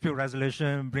on dispute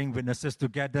resolution, bring witnesses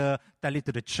together, tell it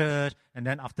to the church, and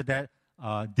then after that,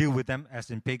 deal with them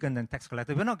as in pagan and tax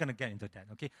collector. We're not going to get into that,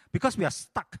 okay? Because we are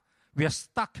stuck. We are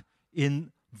stuck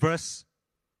in verse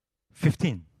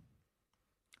 15.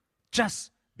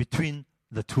 Just between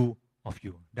the 2 of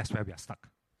you. That's where we are stuck.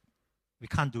 We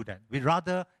can't do that. We'd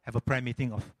rather have a prayer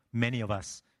meeting of many of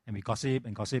us, and we gossip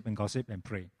and gossip and gossip and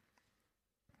pray.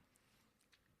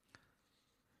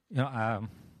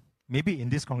 Maybe in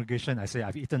this congregation, I say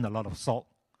I've eaten a lot of salt,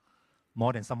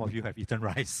 more than some of you have eaten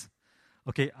rice.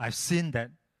 Okay, I've seen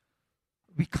that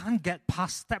we can't get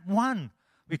past step 1.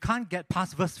 We can't get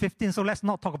past verse 15. So let's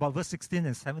not talk about verse 16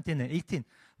 and 17 and 18.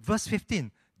 Verse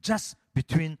 15, just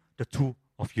between the 2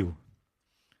 of you.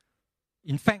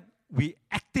 In fact, we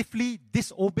actively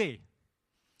disobey.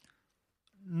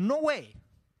 No way.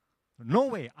 No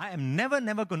way. I am never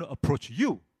going to approach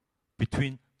you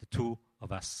between the 2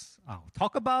 of us. I'll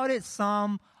talk about it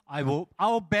some.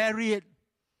 I'll bury it.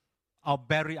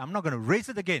 I'm not going to raise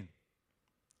it again.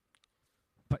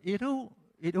 But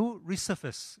it will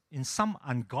resurface in some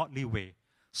ungodly way,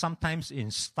 sometimes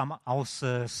in stomach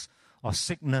ulcers or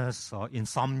sickness or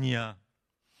insomnia.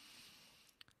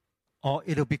 Or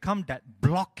it'll become that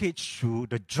blockage to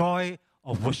the joy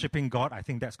of worshiping God. I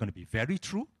think that's going to be very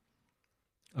true,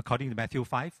 according to Matthew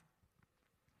 5.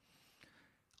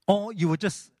 Or you will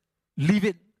just leave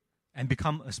it and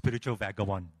become a spiritual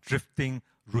vagabond, drifting,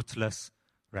 rootless,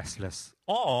 restless.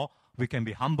 Or we can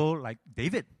be humble like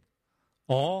David.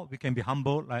 Or we can be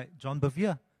humble like John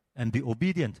Bevere and be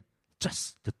obedient.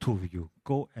 Just the two of you.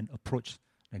 Go and approach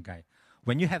the guy.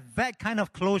 When you have that kind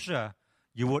of closure,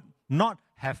 you would not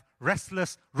have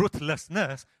restless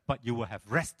rootlessness, but you will have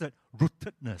rested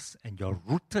rootedness, and you're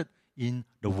rooted in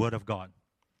the Word of God.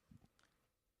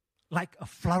 Like a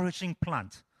flourishing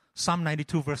plant. Psalm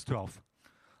 92 verse 12.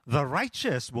 The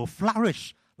righteous will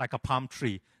flourish like a palm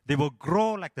tree. They will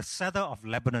grow like the cedar of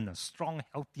Lebanon, a strong,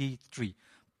 healthy tree,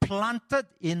 planted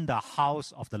in the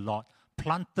house of the Lord,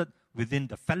 planted within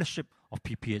the fellowship of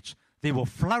PPH. They will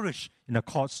flourish in the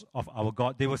courts of our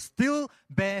God. They will still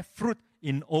bear fruit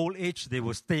in old age. They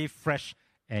will stay fresh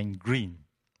and green.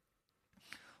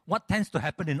 What tends to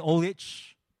happen in old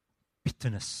age?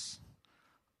 Bitterness.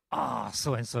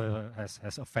 So-and-so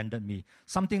has offended me.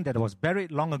 Something that was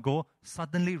buried long ago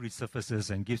suddenly resurfaces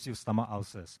and gives you stomach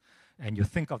ulcers. And you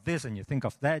think of this and you think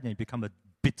of that and you become a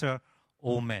bitter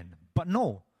old man. But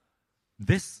no,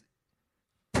 this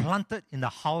planted in the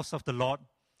house of the Lord,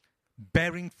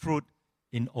 bearing fruit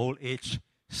in old age,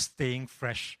 staying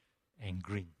fresh and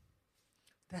green.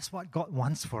 That's what God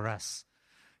wants for us.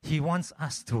 He wants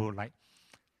us to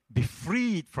be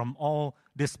freed from all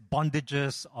these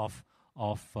bondages of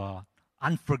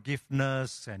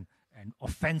unforgiveness and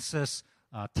offenses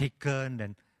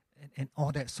taken and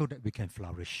all that, so that we can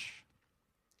flourish.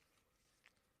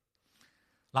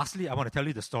 Lastly, I want to tell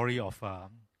you the story of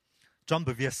John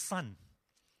Bevere's son.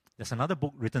 There's another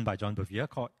book written by John Bevere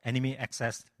called Enemy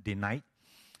Access Denied.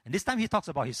 And this time he talks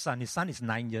about his son. His son is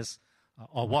 9 years,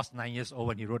 or was 9 years old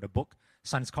when he wrote the book. His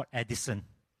son is called Edison.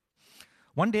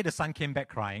 One day the son came back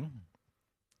crying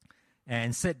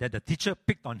and said that the teacher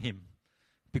picked on him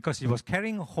because he was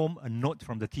carrying home a note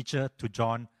from the teacher to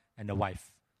John and the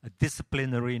wife, a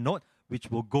disciplinary note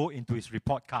which will go into his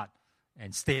report card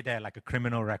and stay there like a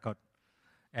criminal record.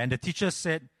 And the teacher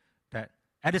said that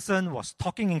Edison was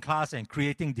talking in class and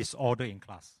creating disorder in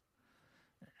class.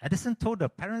 Edison told the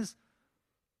parents,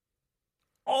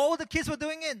 all the kids were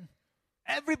doing it.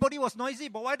 Everybody was noisy,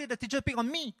 but why did the teacher pick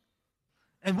on me?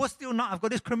 And worse still now, I've got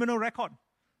this criminal record.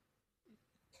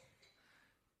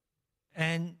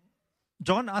 And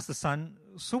John asked the son,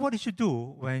 so what did you do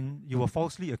when you were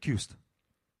falsely accused?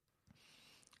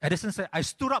 Edison said, I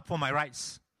stood up for my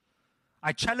rights.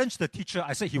 I challenged the teacher.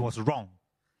 I said he was wrong.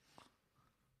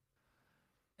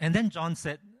 And then John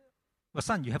said, well,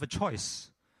 son, you have a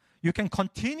choice. You can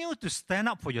continue to stand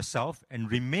up for yourself and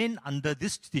remain under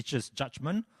this teacher's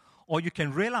judgment, or you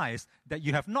can realize that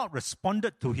you have not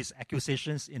responded to his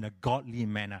accusations in a godly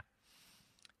manner.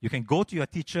 You can go to your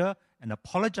teacher and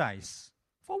apologize.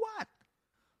 For what?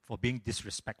 For being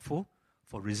disrespectful,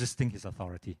 for resisting his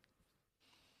authority.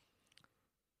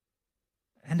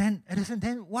 And then Edison,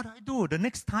 then what do I do? The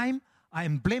next time I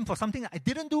am blamed for something I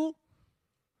didn't do?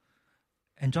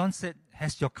 And John said,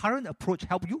 has your current approach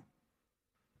helped you?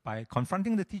 By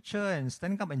confronting the teacher and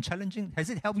standing up and challenging,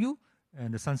 has it helped you?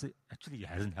 And the son said, actually, it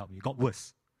hasn't helped me. It got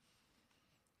worse.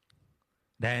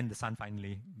 Then the son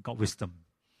finally got wisdom.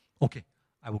 Okay,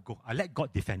 I will go. I let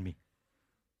God defend me.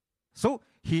 So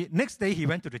next day he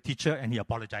went to the teacher and he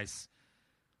apologized.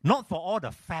 Not for all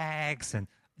the facts and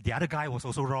the other guy was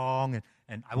also wrong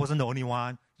and I wasn't the only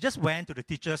one. He just went to the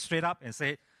teacher straight up and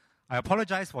said, I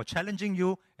apologize for challenging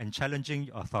you and challenging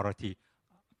your authority.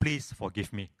 Please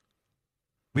forgive me.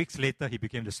 Weeks later, he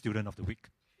became the student of the week.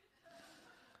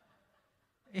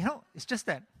 It's just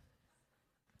that.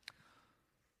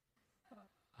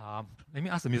 Let me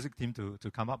ask the music team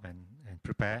to come up and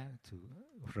prepare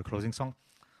for the closing song.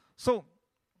 So,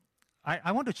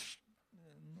 I want to,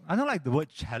 I don't like the word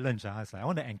challenge. I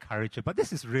want to encourage you, but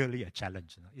this is really a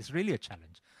challenge. It's really a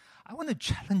challenge. I want to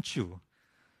challenge you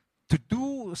to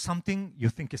do something you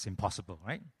think is impossible,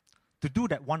 right? To do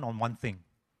that one-on-one thing.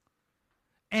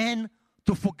 And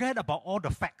to forget about all the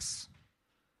facts.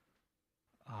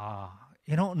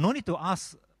 No need to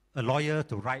ask a lawyer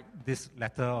to write this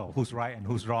letter or who's right and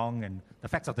who's wrong and the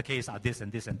facts of the case are this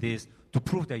and this and this to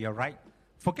prove that you're right.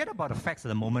 Forget about the facts at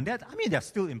the moment. They're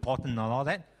still important and all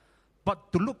that.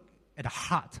 But to look at the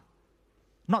heart.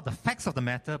 Not the facts of the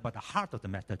matter, but the heart of the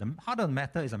matter. The heart of the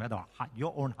matter is a matter of heart,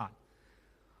 your own heart.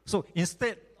 So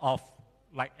instead of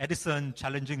like Edison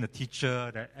challenging the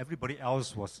teacher that everybody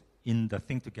else was in the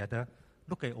thing together,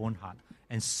 look at your own heart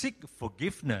and seek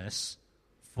forgiveness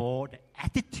for the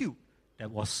attitude that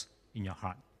was in your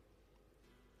heart.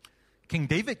 King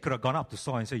David could have gone up to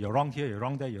Saul and said, you're wrong here, you're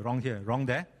wrong there, you're wrong here, you're wrong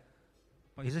there.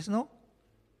 But he says, no.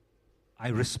 I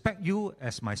respect you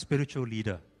as my spiritual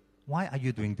leader. Why are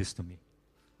you doing this to me?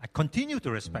 I continue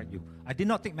to respect you. I did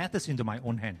not take matters into my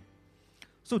own hand.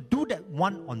 So do that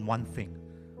one-on-one thing,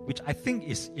 which I think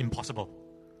is impossible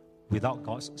without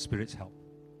God's Spirit's help.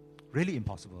 Really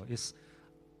impossible.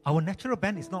 Our natural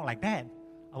bent is not like that.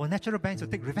 Our natural bent is to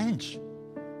take revenge,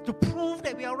 to prove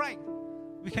that we are right.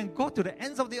 We can go to the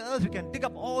ends of the earth. We can dig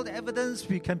up all the evidence.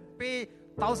 We can pay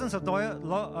thousands of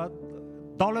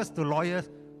dollars to lawyers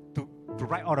to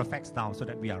write all the facts down so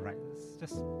that we are right.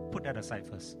 Let's just put that aside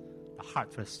first, the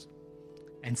heart first,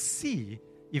 and see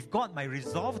if God might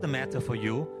resolve the matter for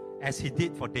you as He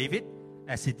did for David,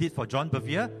 as He did for John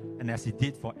Bevere, and as He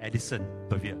did for Edison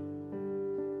Bevere.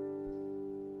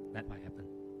 That might happen.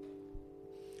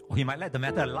 Or He might let the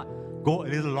matter go a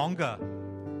little longer,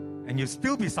 and you'll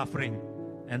still be suffering.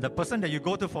 And the person that you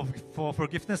go to for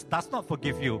forgiveness does not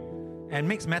forgive you and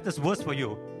makes matters worse for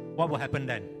you. What will happen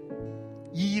then?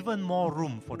 Even more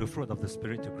room for the fruit of the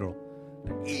Spirit to grow.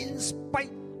 In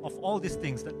spite of all these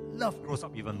things, the love grows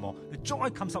up even more. The joy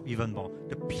comes up even more.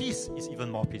 The peace is even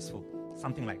more peaceful.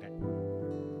 Something like that.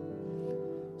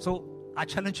 So I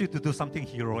challenge you to do something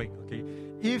heroic, okay?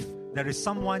 If there is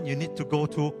someone you need to go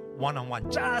to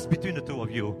one-on-one, just between the two of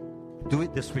you, do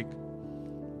it this week.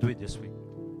 Do it this week.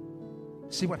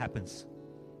 See what happens.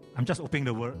 I'm just obeying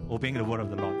the word of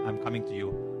the Lord. I'm coming to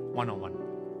you one-on-one.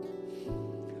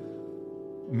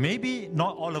 Maybe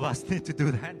not all of us need to do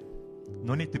that.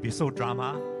 No need to be so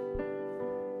drama.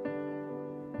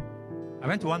 I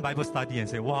went to one Bible study and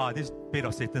said, wow, this bait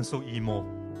of Satan so emo.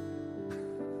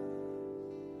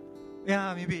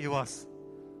 Yeah, maybe it was.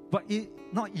 But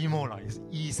not emo, it's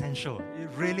essential. It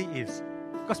really is.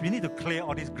 Because we need to clear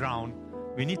all this ground.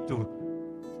 We need to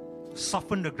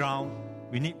soften the ground.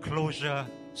 We need closure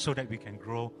so that we can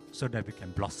grow, so that we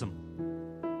can blossom.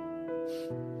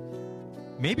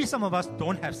 Maybe some of us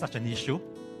don't have such an issue.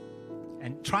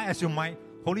 And try as you might,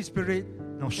 Holy Spirit,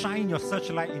 shine your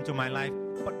searchlight into my life.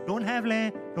 But don't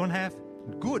have.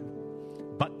 Good.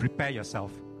 But prepare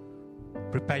yourself.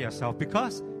 Prepare yourself,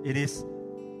 because it is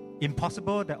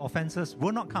impossible that offenses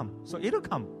will not come. So it'll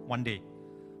come one day.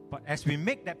 But as we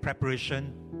make that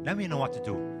preparation, then we know what to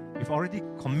do. We've already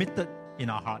committed in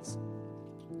our hearts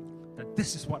that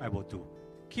this is what I will do.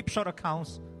 Keep short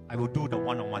accounts. I will do the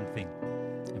one-on-one thing.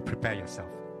 And prepare yourself.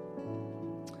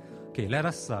 Okay, let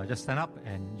us just stand up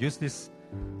and use this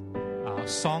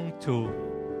song to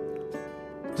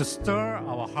stir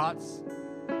our hearts,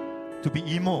 to be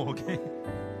emo, okay?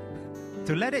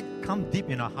 To let it come deep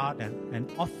in our heart and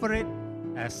offer it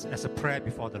as a prayer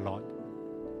before the Lord.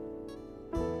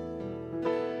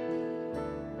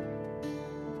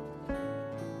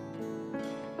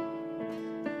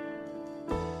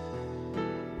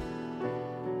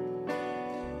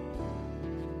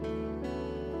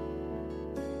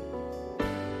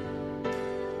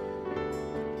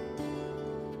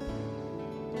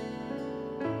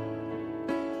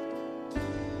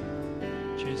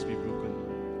 Chains be broken.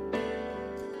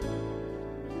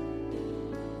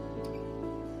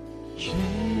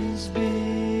 Chains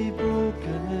be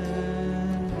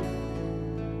broken.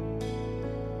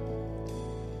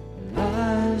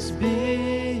 Lives be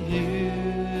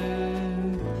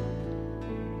healed.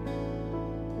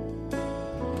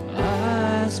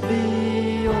 Eyes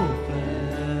be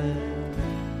open.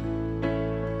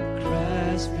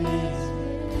 Christ be.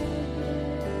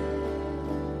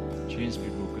 Chains be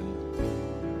broken.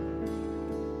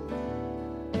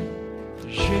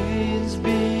 Chains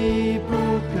be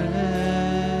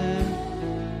broken,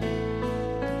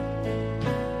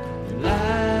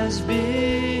 lies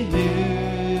be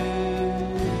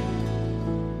healed,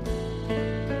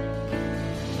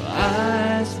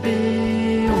 eyes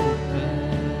be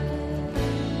open,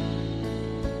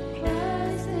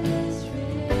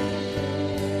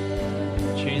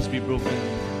 chains be broken.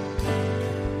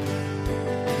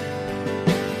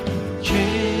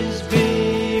 Chains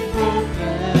be broken.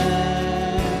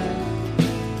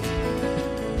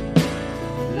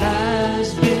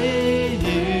 Lies be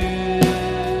healed.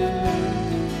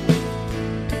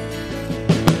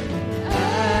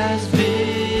 Eyes be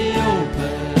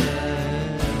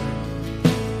open.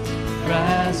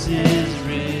 Christ is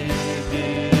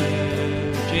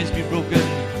revealed. Chains be broken.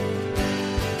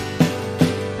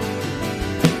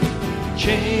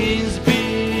 Chains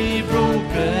be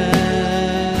broken.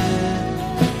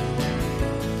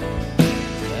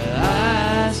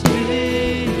 Eyes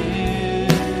be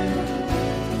healed.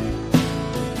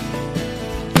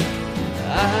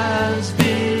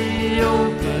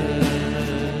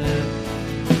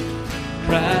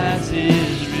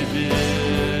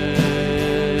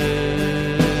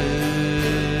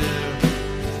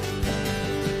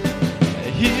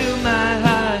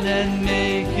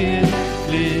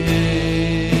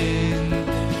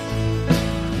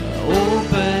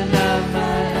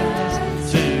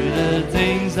 the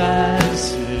things I've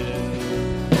seen.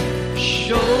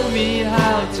 Show me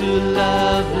how to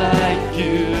love like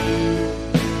you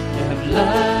have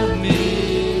loved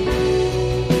me.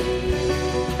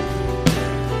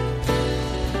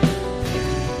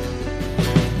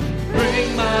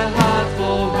 Break my heart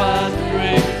for what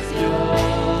breaks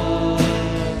yours.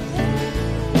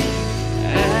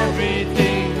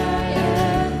 Everything I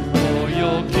am for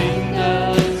your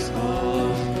kingdom's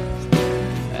cause.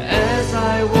 As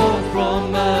I walk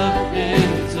from earth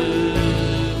into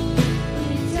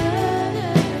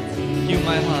eternity, you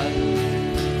my heart.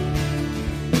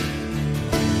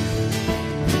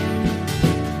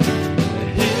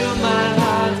 Heal my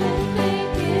heart and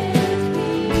make it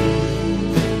new.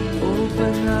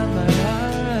 Open up my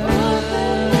eyes.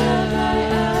 Open up my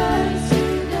eyes to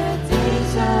the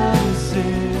things I've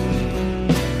seen.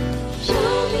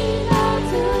 Show me how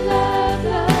to love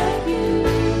like you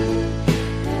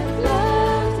have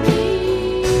loved me.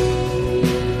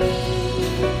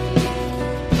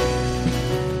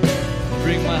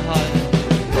 Bring my heart.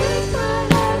 Break my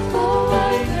heart for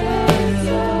what breaks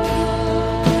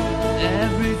yours.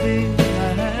 Everything I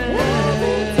have.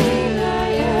 Everything I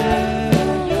am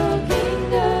for your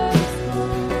kingdom's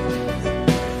cause.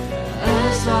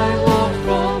 As I walk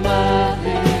from earth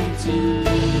into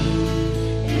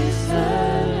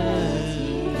eternity.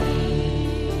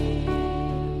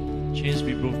 Chains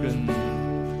be broken.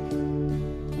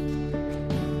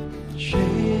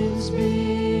 Chains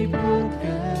be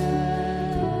broken.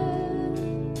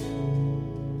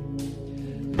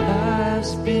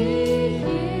 Lives be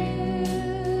healed.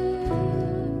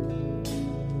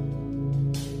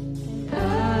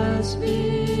 Eyes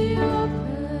be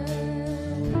open.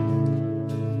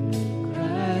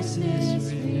 Christ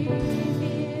is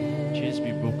revealed. Chains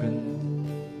be broken.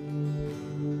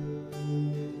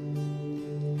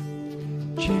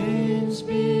 Chains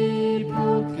be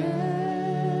broken.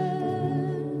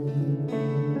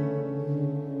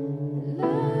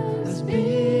 Lives be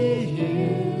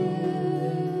healed.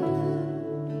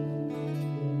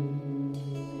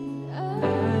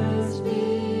 Eyes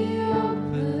be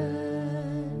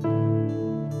open.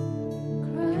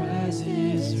 Christ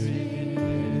is revealed.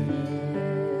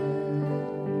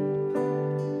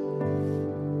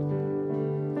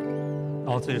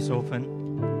 Altar is open.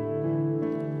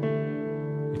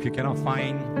 If you cannot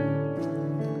find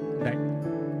that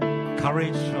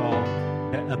courage or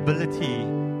that ability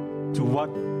to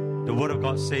what the Word of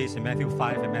God says in Matthew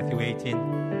 5 and Matthew 18,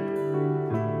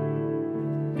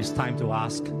 it's time to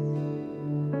ask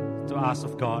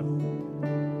of God.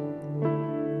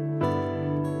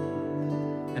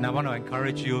 And I want to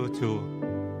encourage you to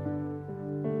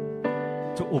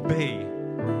obey.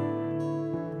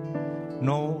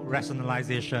 No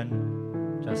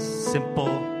rationalization, just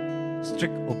simple,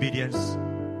 strict obedience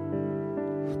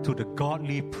to the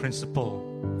godly principle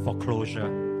for closure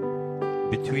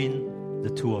between the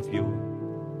two of you.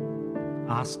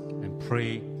 Ask and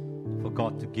pray for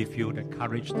God to give you the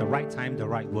courage, the right time, the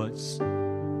right words to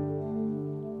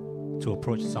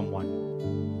approach someone.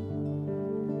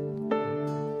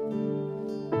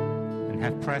 And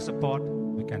have prayer support.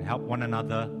 We can help one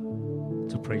another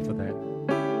to pray for that.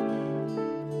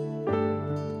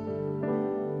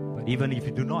 But even if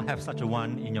you do not have such a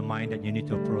one in your mind that you need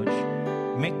to approach,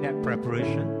 make that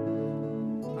preparation.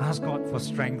 Ask God for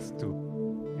strength to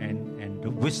and the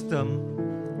wisdom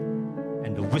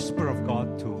and the whisper of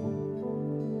God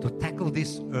to tackle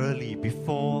this early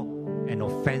before an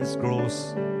offense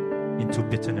grows into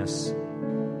bitterness.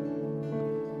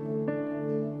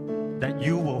 That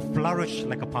you will flourish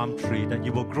like a palm tree, that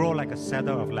you will grow like a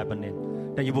cedar of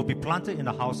Lebanon, that you will be planted in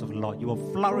the house of the Lord, you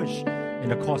will flourish in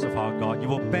the cause of our God, you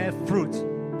will bear fruit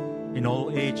in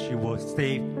old age, you will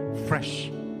stay fresh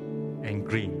and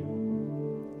green.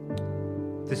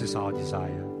 This is our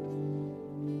desire.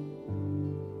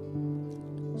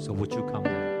 So would you come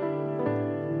now?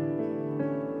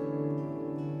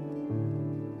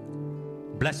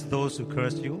 Bless those who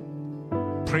curse you.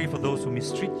 Pray for those who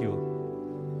mistreat you.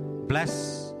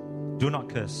 Bless, do not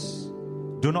curse.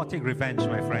 Do not take revenge,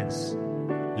 my friends.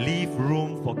 Leave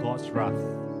room for God's wrath.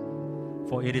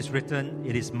 For it is written,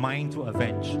 it is mine to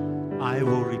avenge. I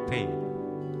will repay,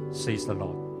 says the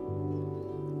Lord.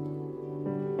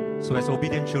 So as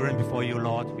obedient children before you,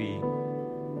 Lord, we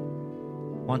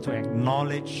want to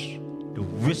acknowledge the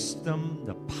wisdom,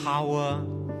 the power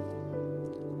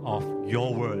of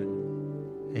your word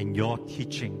and your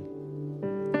teaching.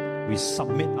 We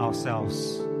submit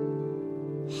ourselves,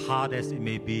 hard as it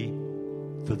may be,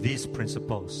 to these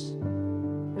principles.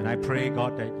 And I pray,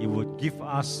 God, that you would give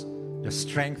us the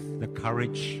strength, the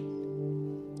courage,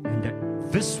 and the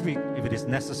this week, if it is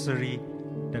necessary,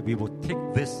 that we will take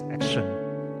this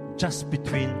action just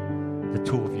between the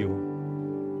two of you.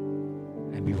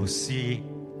 And we will see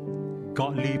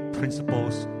godly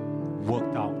principles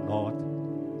worked out, Lord.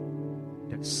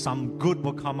 That some good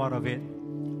will come out of it,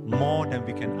 more than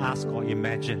we can ask or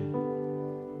imagine.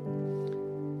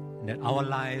 And that our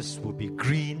lives will be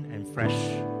green and fresh,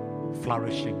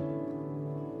 flourishing.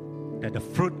 That the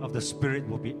fruit of the Spirit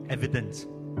will be evident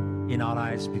in our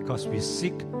lives because we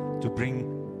seek to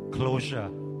bring closure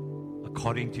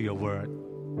according to your word.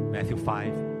 Matthew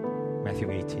 5, Matthew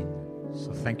 18.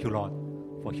 So thank you, Lord,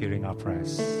 for hearing our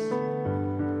prayers.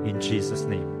 In Jesus'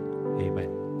 name,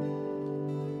 amen.